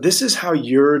 So this is how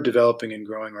you're developing and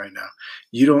growing right now.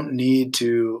 You don't need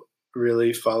to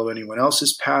really follow anyone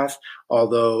else's path.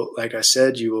 Although, like I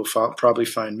said, you will probably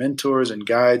find mentors and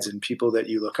guides and people that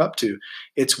you look up to.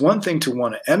 It's one thing to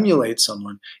want to emulate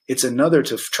someone. It's another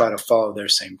to try to follow their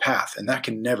same path. And that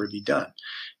can never be done.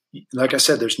 Like I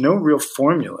said, there's no real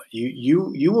formula.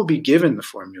 You will be given the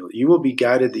formula. You will be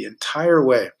guided the entire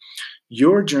way.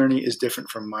 Your journey is different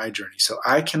from my journey. So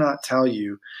I cannot tell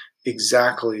you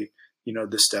exactly,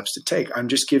 the steps to take. I'm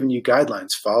just giving you guidelines.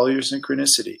 Follow your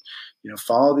synchronicity,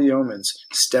 follow the omens,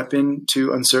 step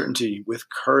into uncertainty with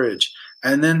courage.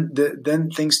 And then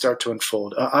things start to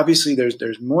unfold. Obviously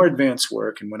there's more advanced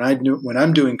work. And when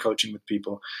I'm doing coaching with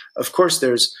people, of course,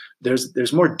 there's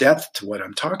more depth to what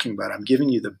I'm talking about. I'm giving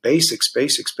you the basics.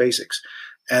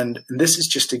 And this is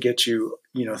just to get you,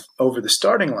 over the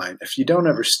starting line. If you don't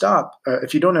ever start,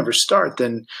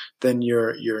 then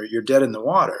you're dead in the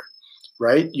water,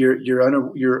 right?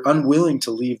 You're unwilling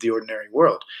to leave the ordinary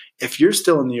world. If you're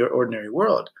still in the ordinary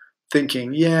world,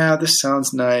 thinking, yeah, this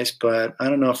sounds nice, but I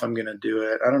don't know if I'm going to do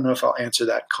it. I don't know if I'll answer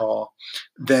that call.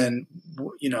 Then,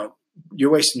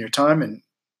 you're wasting your time, and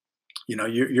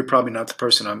you're probably not the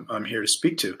person I'm here to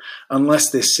speak to, unless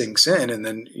this sinks in. And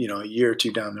then, a year or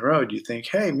two down the road, you think,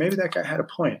 hey, maybe that guy had a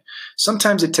point.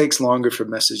 Sometimes it takes longer for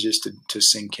messages to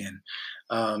sink in.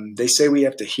 They say we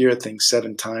have to hear things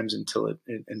 7 times until it,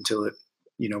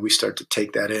 we start to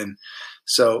take that in.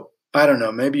 So I don't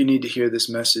know, maybe you need to hear this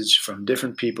message from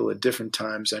different people at different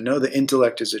times. I know the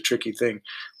intellect is a tricky thing.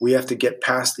 We have to get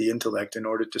past the intellect in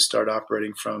order to start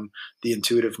operating from the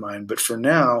intuitive mind. But for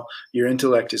now, your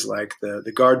intellect is like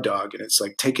the guard dog, and it's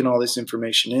like taking all this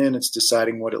information in. It's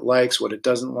deciding what it likes, what it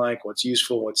doesn't like, what's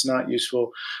useful, what's not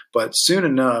useful. But soon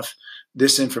enough,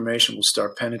 this information will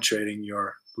start penetrating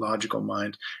your logical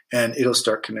mind, and it'll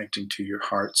start connecting to your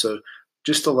heart. So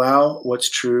just allow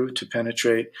what's true to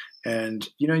penetrate, and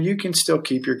you can still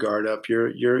keep your guard up.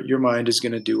 Your mind is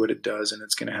going to do what it does, and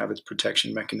it's going to have its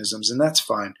protection mechanisms, and that's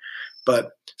fine.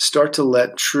 But start to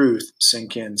let truth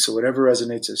sink in. So whatever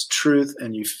resonates as truth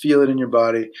and you feel it in your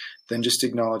body, then just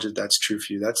acknowledge that that's true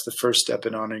for you. That's the first step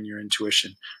in honoring your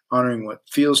intuition, honoring what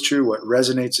feels true, what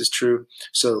resonates as true.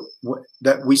 So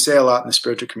that we say a lot in the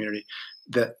spiritual community,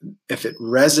 that if it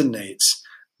resonates,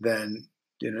 then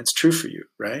it's true for you,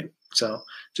 right? So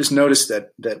just notice that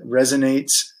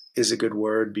resonates is a good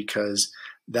word, because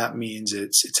that means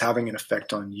it's having an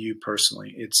effect on you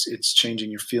personally. It's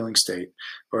changing your feeling state,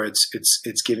 or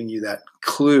it's giving you that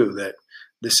clue that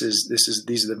these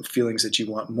are the feelings that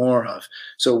you want more of.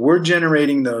 So we're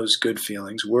generating those good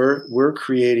feelings. We're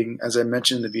creating, as I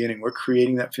mentioned in the beginning, we're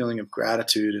creating that feeling of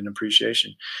gratitude and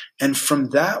appreciation. And from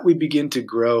that, we begin to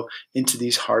grow into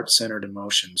these heart-centered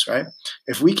emotions, right?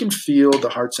 If we can feel the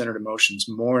heart-centered emotions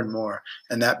more and more,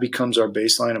 and that becomes our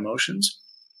baseline emotions,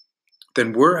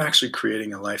 then we're actually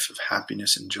creating a life of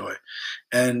happiness and joy.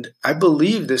 And I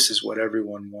believe this is what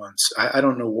everyone wants. I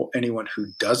don't know anyone who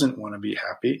doesn't want to be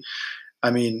happy.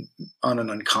 I mean, on an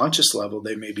unconscious level,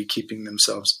 they may be keeping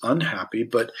themselves unhappy,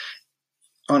 but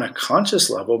on a conscious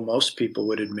level, most people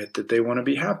would admit that they want to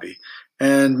be happy.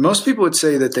 And most people would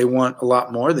say that they want a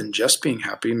lot more than just being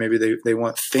happy. Maybe they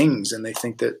want things, and they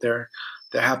think that their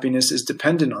happiness is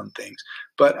dependent on things.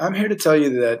 But I'm here to tell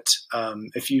you that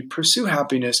if you pursue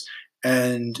happiness,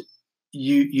 and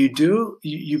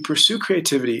you pursue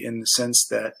creativity in the sense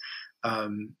that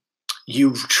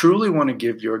you truly want to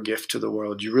give your gift to the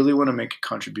world, you really want to make a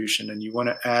contribution, and you want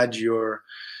to add your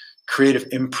creative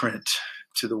imprint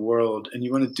to the world, and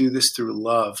you want to do this through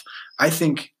love, I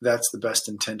think that's the best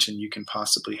intention you can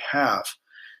possibly have.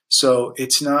 So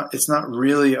it's not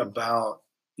really about,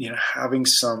 having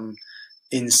some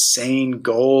insane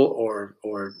goal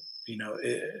or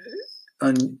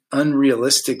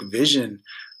unrealistic vision.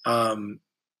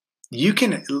 You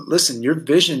can listen. Your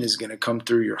vision is going to come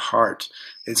through your heart.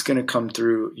 It's going to come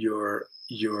through your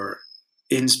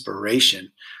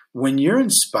inspiration. When you're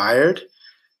inspired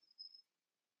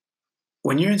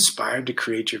to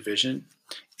create your vision,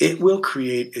 it will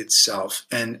create itself,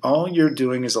 and all you're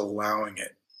doing is allowing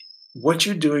it. What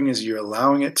you're doing is you're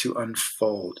allowing it to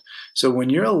unfold. So when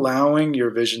you're allowing your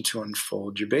vision to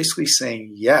unfold, you're basically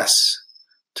saying yes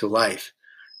to life,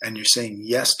 and you're saying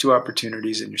yes to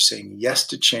opportunities, and you're saying yes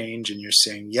to change, and you're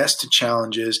saying yes to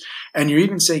challenges, and you're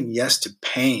even saying yes to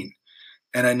pain.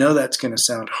 And I know that's going to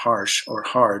sound harsh or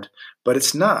hard, but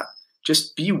it's not.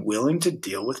 Just be willing to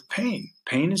deal with pain.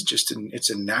 Pain is it's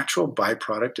a natural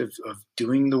byproduct of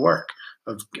doing the work,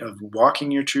 of walking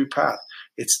your true path.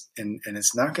 It's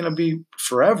not going to be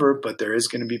forever, but there is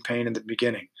going to be pain in the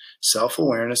beginning.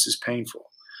 Self-awareness is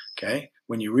painful. Okay?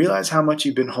 When you realize how much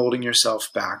you've been holding yourself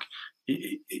back,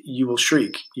 you will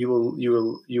shriek. You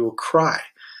will cry.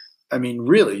 I mean,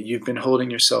 really, you've been holding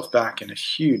yourself back in a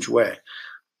huge way.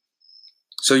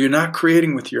 So you're not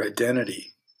creating with your identity.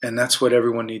 And that's what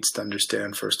everyone needs to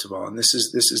understand, first of all. And this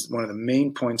is one of the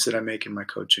main points that I make in my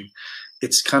coaching.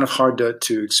 It's kind of hard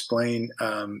to explain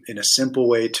in a simple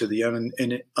way to the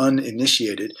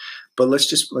uninitiated, but let's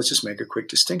just make a quick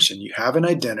distinction. You have an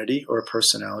identity or a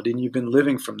personality, and you've been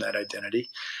living from that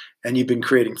identity, and you've been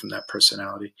creating from that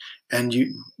personality. And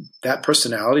that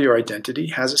personality or identity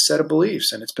has a set of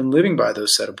beliefs, and it's been living by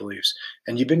those set of beliefs.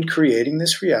 And you've been creating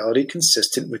this reality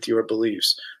consistent with your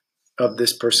beliefs of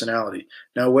this personality.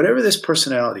 Now, whatever this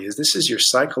personality is, this is your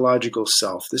psychological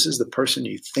self. This is the person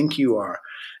you think you are.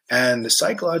 And the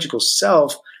psychological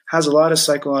self has a lot of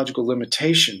psychological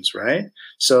limitations, right?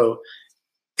 So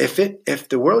if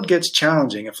the world gets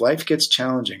challenging, if life gets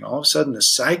challenging, all of a sudden the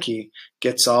psyche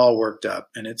gets all worked up,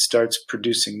 and it starts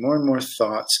producing more and more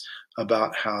thoughts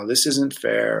about how this isn't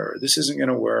fair, or this isn't going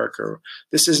to work, or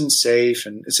this isn't safe.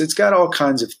 And it's got all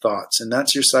kinds of thoughts. And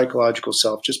that's your psychological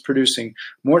self, just producing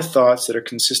more thoughts that are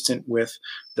consistent with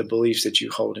the beliefs that you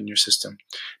hold in your system.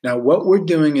 Now, what we're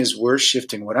doing is we're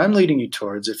shifting. What I'm leading you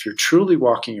towards, if you're truly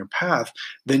walking your path,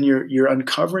 then you're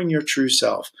uncovering your true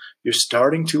self. You're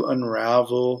starting to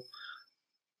unravel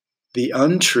the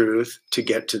untruth to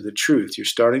get to the truth. You're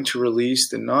starting to release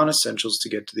the non-essentials to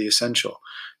get to the essential.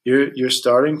 You're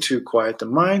starting to quiet the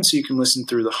mind so you can listen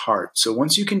through the heart. So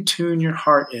once you can tune your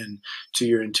heart in to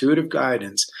your intuitive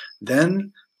guidance,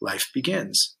 then life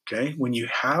begins. Okay? When you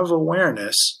have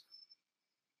awareness,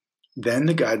 then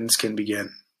the guidance can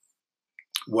begin.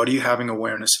 What are you having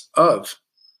awareness of?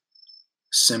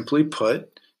 Simply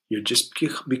put, you're just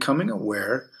becoming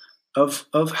aware of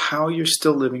how you're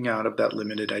still living out of that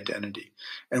limited identity.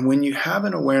 And when you have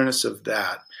an awareness of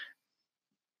that,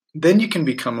 then you can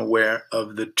become aware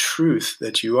of the truth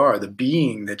that you are, the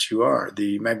being that you are,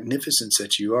 the magnificence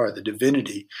that you are, the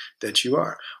divinity that you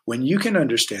are. When you can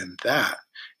understand that,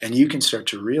 and you can start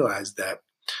to realize that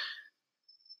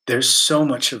there's so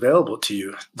much available to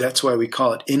you. That's why we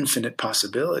call it infinite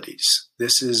possibilities.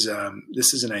 This is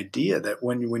an idea that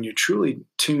when you're truly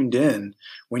tuned in,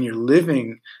 when you're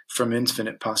living from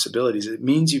infinite possibilities, it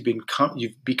means you've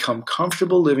become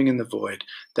comfortable living in the void.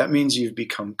 That means you've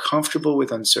become comfortable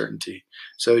with uncertainty.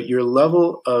 So your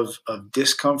level of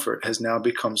discomfort has now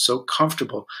become so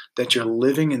comfortable that you're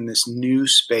living in this new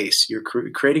space. You're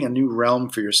creating a new realm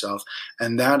for yourself,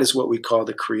 and that is what we call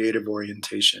the creative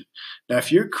orientation. Now,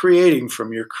 if you're creating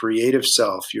from your creative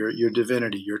self, your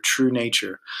divinity, your true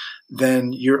nature,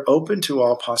 then you're open to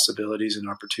all possibilities and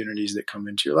opportunities that come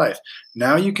into your life.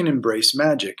 Now you can embrace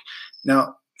magic.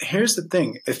 Now, here's the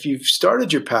thing. If you've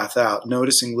started your path out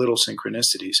noticing little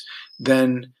synchronicities,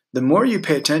 then the more you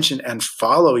pay attention and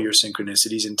follow your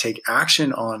synchronicities and take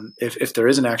action on, if there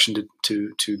is an action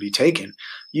to be taken,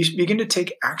 you begin to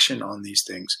take action on these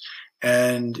things.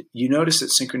 And you notice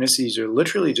that synchronicities are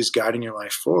literally just guiding your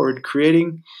life forward,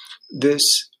 creating this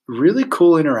really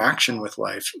cool interaction with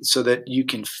life so that you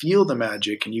can feel the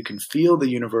magic and you can feel the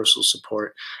universal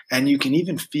support, and you can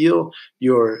even feel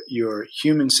your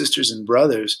human sisters and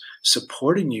brothers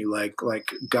supporting you, like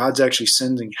God's actually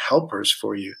sending helpers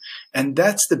for you. And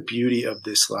that's the beauty of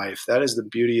this life. That is the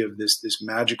beauty of this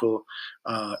magical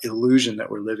illusion that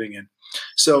we're living in.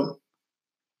 So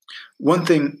one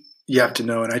thing you have to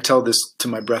know, and I tell this to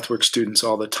my breathwork students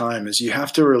all the time, is you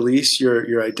have to release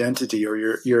your identity or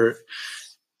your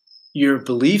your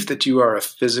belief that you are a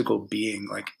physical being,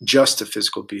 like just a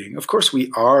physical being. Of course,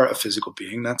 we are a physical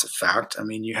being. That's a fact. I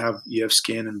mean, you have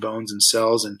skin and bones and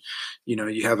cells, and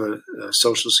you have a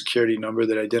social security number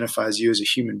that identifies you as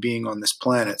a human being on this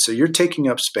planet. So you're taking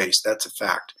up space. That's a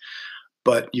fact.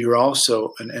 But you're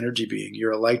also an energy being.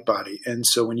 You're a light body. And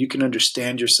so when you can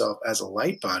understand yourself as a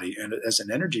light body and as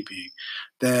an energy being,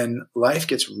 then life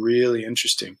gets really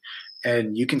interesting.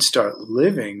 And you can start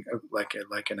living like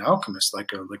an alchemist,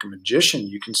 like a magician.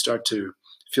 You can start to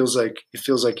it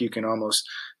feels like you can almost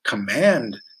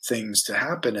command things to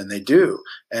happen, and they do.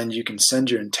 And you can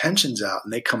send your intentions out,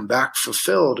 and they come back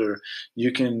fulfilled. Or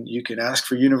you can ask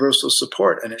for universal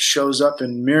support, and it shows up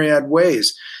in myriad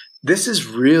ways. This is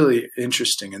really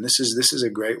interesting, and this is a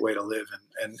great way to live,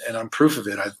 and I'm proof of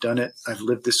it. I've done it. I've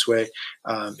lived this way.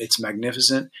 It's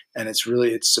magnificent, and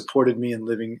it's supported me in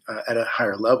living at a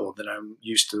higher level than I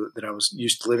was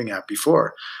used to living at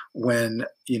before. When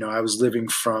I was living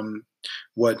from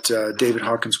what David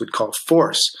Hawkins would call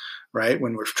force, right?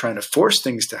 When we're trying to force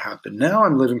things to happen. Now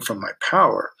I'm living from my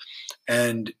power.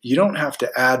 And you don't have to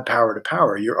add power to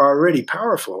power. You're already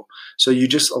powerful. So you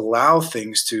just allow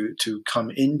things to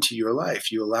come into your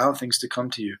life. You allow things to come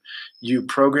to you. You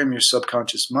program your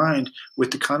subconscious mind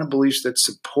with the kind of beliefs that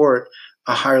support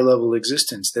a higher level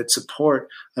existence, that support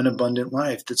an abundant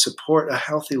life, that support a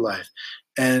healthy life.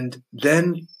 And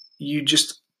then you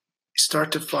just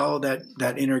start to follow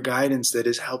that inner guidance that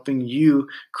is helping you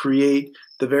create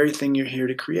the very thing you're here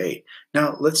to create.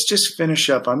 Now, let's just finish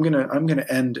up. I'm gonna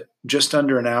end just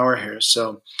under an hour here,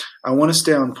 so I want to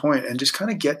stay on point and just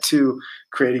kind of get to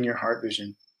creating your heart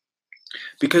vision.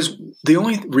 Because the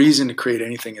only reason to create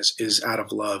anything is out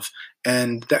of love.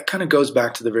 And that kind of goes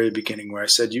back to the very beginning where I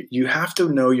said you have to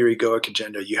know your egoic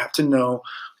agenda. You have to know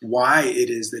why it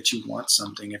is that you want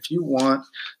something. If you want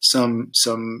some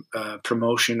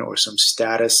promotion or some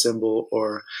status symbol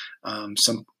or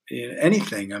some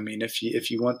anything, I mean,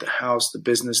 if you want the house, the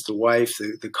business, the wife,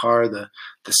 the car, the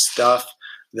stuff,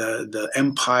 the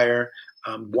empire,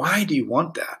 why do you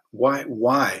want that? Why?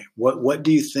 What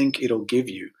do you think it'll give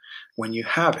you when you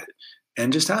have it?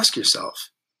 And just ask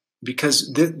yourself,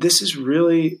 because this is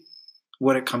really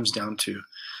what it comes down to.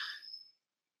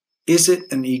 Is it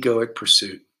an egoic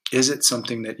pursuit? Is it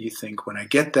something that you think, when I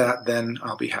get that, then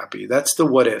I'll be happy? That's the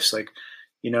what ifs. Like,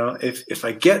 if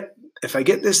I get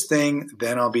this thing,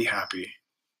 then I'll be happy.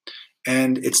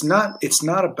 And it's not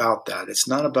about that. It's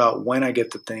not about when I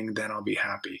get the thing, then I'll be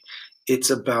happy.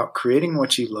 It's about creating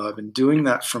what you love and doing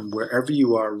that from wherever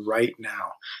you are right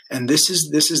now. And this is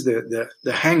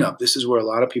the hang up. This is where a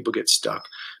lot of people get stuck,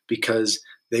 because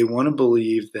they want to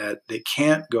believe that they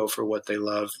can't go for what they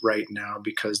love right now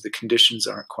because the conditions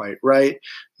aren't quite right.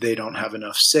 They don't have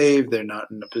enough saved. They're not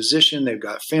in a position. They've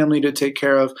got family to take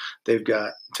care of. They've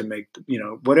got to make,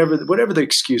 whatever the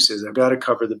excuse is. I've got to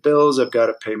cover the bills. I've got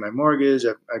to pay my mortgage.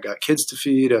 I've got kids to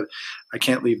feed. I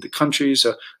can't leave the country.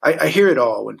 So I hear it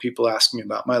all when people ask me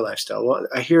about my lifestyle. Well,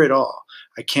 I hear it all.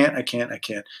 I can't.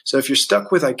 So if you're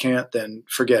stuck with I can't, then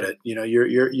forget it.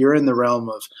 You're in the realm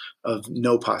of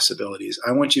no possibilities.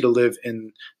 I want you to live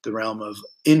in the realm of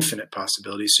infinite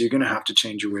possibilities. So you're going to have to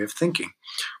change your way of thinking.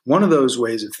 One of those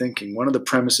ways of thinking, one of the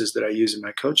premises that I use in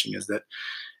my coaching is that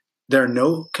there are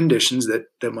no conditions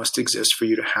that must exist for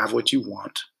you to have what you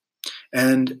want.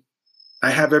 And I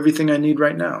have everything I need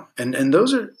right now. And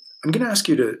those are, I'm going to ask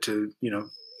you to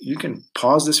you can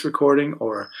pause this recording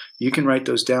or you can write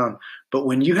those down. But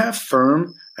when you have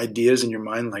firm ideas in your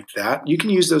mind like that, you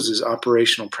can use those as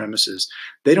operational premises.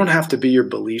 They don't have to be your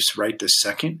beliefs right this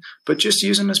second, but just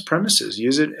use them as premises.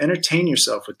 Use it, entertain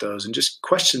yourself with those and just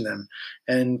question them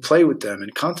and play with them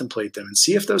and contemplate them and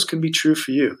see if those can be true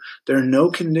for you. There are no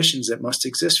conditions that must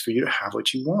exist for you to have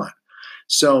what you want.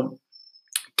 So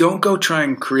don't go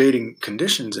trying creating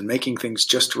conditions and making things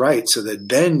just right so that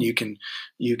then you can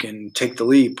take the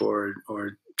leap or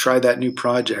try that new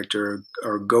project or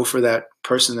go for that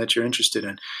person that you're interested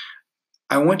in.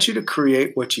 I want you to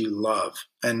create what you love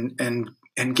and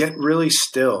get really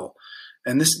still.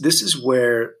 And this is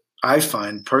where I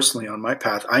find personally on my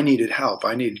path, I needed help.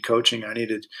 I needed coaching. I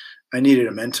needed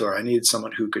a mentor. I needed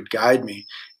someone who could guide me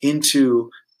into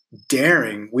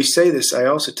daring. We say this, I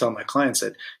also tell my clients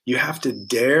that you have to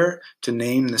dare to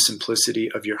name the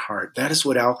simplicity of your heart. That is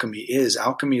what alchemy is.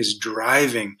 Alchemy is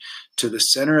driving to the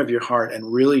center of your heart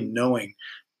and really knowing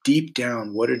deep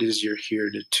down what it is you're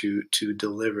here to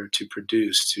deliver, to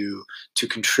produce, to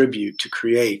contribute, to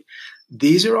create.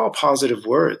 These are all positive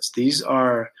words.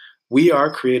 We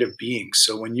are creative beings.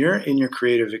 So when you're in your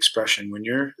creative expression, when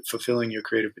you're fulfilling your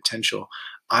creative potential,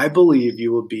 I believe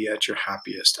you will be at your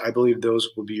happiest. I believe those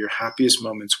will be your happiest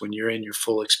moments when you're in your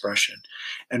full expression.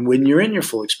 And when you're in your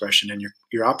full expression and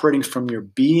you're operating from your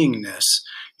beingness,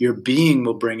 your being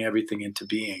will bring everything into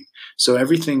being. So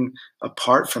everything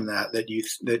apart from that,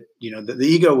 the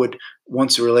ego would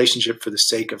wants a relationship for the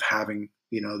sake of having,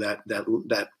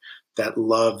 that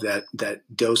love, that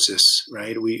dosis,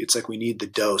 right? It's like we need the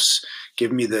dose.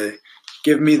 Give me the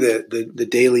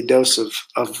daily dose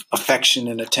of affection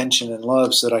and attention and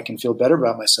love so that I can feel better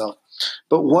about myself.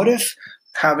 But what if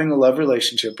having a love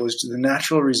relationship was the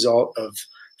natural result of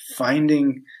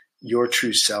finding your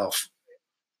true self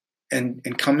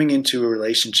and coming into a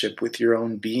relationship with your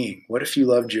own being? What if you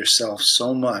loved yourself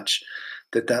so much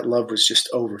that love was just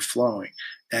overflowing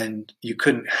and you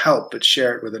couldn't help but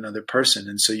share it with another person?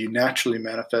 And so you naturally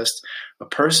manifest a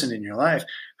person in your life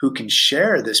who can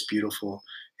share this beautiful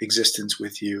existence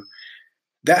with you.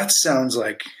 That sounds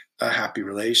like a happy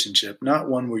relationship, not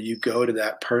one where you go to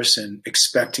that person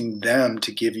expecting them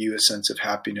to give you a sense of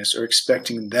happiness or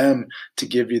expecting them to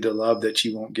give you the love that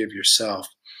you won't give yourself.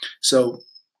 So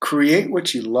create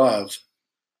what you love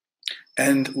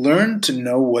and learn to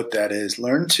know what that is.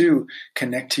 Learn to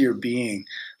connect to your being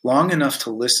long enough to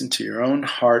listen to your own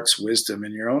heart's wisdom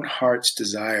and your own heart's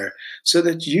desire so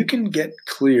that you can get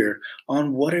clear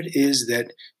on what it is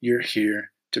that you're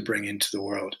here to bring into the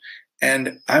world.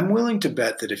 And I'm willing to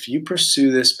bet that if you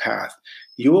pursue this path,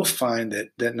 you will find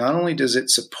that not only does it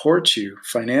support you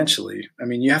financially, I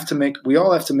mean, we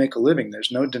all have to make a living.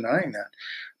 There's no denying that.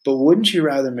 But wouldn't you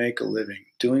rather make a living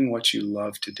doing what you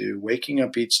love to do, waking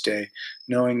up each day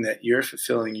knowing that you're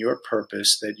fulfilling your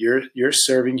purpose, that you're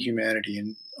serving humanity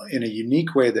in a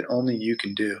unique way that only you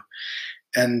can do?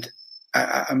 And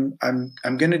I'm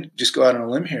going to just go out on a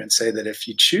limb here and say that if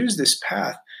you choose this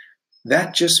path,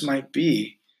 that just might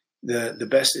be the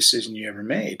best decision you ever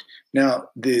made. Now,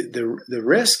 the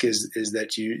risk is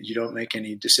that you don't make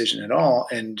any decision at all,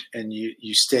 and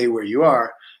you stay where you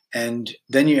are, and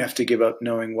then you have to give up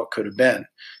knowing what could have been.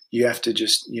 You have to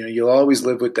just, you'll always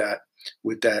live with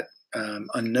that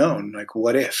unknown. Like,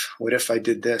 what if I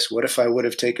did this? What if I would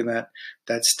have taken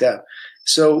that step?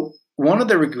 So one of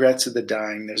the regrets of the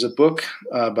dying, there's a book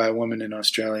by a woman in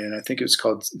Australia, and I think it was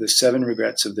called The 7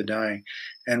 Regrets of the Dying.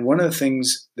 And one of the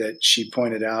things that she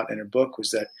pointed out in her book was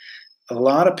that a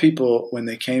lot of people, when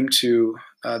they came to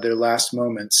their last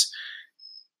moments,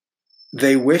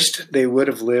 they wished they would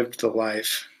have lived the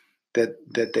life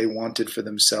that they wanted for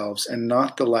themselves and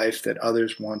not the life that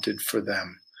others wanted for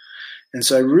them. And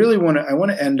so I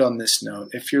want to end on this note.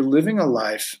 If you're living a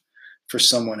life for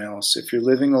someone else, if you're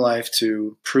living a life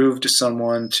to prove to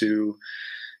someone, to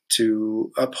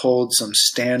uphold some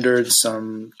standard,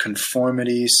 some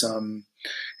conformity, some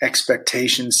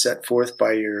expectations set forth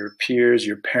by your peers,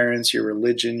 your parents, your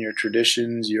religion, your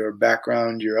traditions, your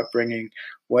background, your upbringing,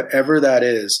 whatever that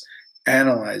is,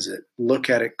 analyze it, look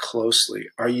at it closely.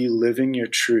 Are you living your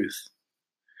truth?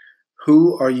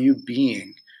 Who are you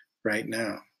being right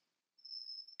now?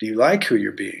 Do you like who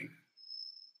you're being?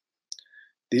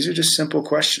 These are just simple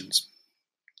questions,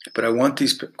 but I want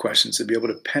these questions to be able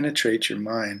to penetrate your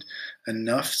mind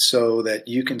enough so that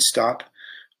you can stop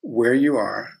where you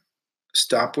are,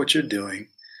 stop what you're doing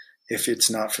if it's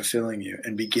not fulfilling you,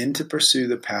 and begin to pursue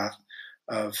the path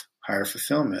of higher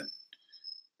fulfillment,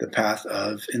 the path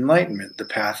of enlightenment, the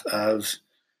path of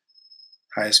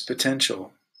highest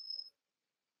potential.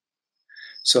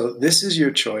 So this is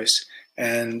your choice,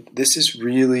 and this is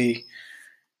really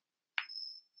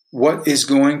what is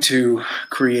going to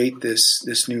create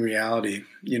this new reality.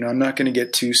 I'm not going to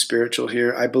get too spiritual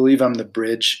here. I believe I'm the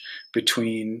bridge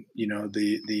between,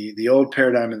 the old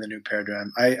paradigm and the new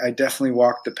paradigm. I definitely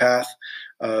walked the path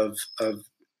of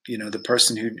the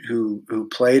person who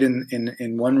played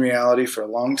in one reality for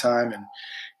a long time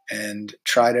and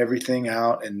tried everything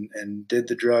out and did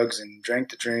the drugs and drank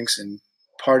the drinks and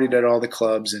partied at all the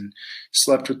clubs and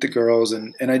slept with the girls.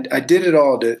 And I did it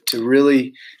all to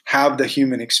really have the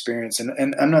human experience.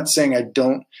 And I'm not saying I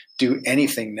don't do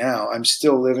anything now. I'm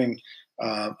still living.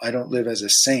 I don't live as a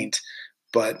saint,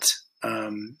 but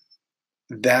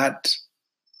that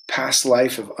past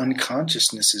life of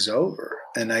unconsciousness is over.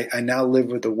 And I now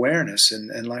live with awareness.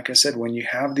 And like I said, when you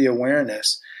have the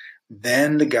awareness,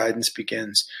 then the guidance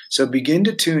begins. So begin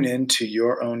to tune into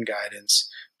your own guidance.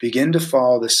 Begin to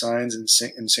follow the signs and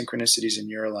synchronicities in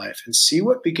your life and see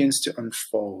what begins to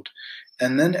unfold.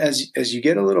 And then as you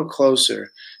get a little closer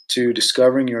to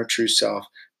discovering your true self,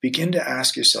 begin to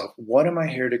ask yourself, what am I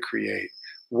here to create?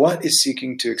 What is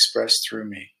seeking to express through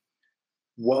me?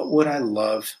 What would I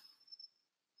love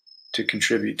to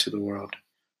contribute to the world?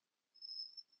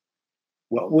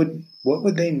 What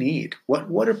would they need?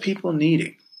 What are people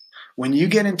needing? When you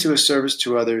get into a service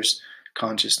to others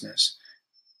consciousness,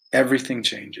 everything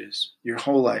changes. Your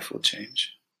whole life will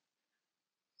change.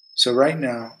 So right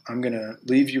now, I'm going to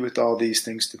leave you with all these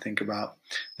things to think about.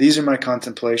 These are my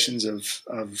contemplations of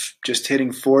just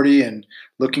hitting 40 and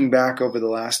looking back over the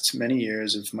last many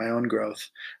years of my own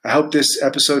growth. I hope this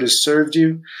episode has served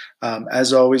you.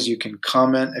 As always, you can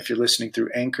comment if you're listening through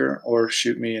Anchor or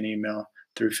shoot me an email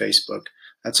through Facebook.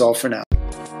 That's all for now.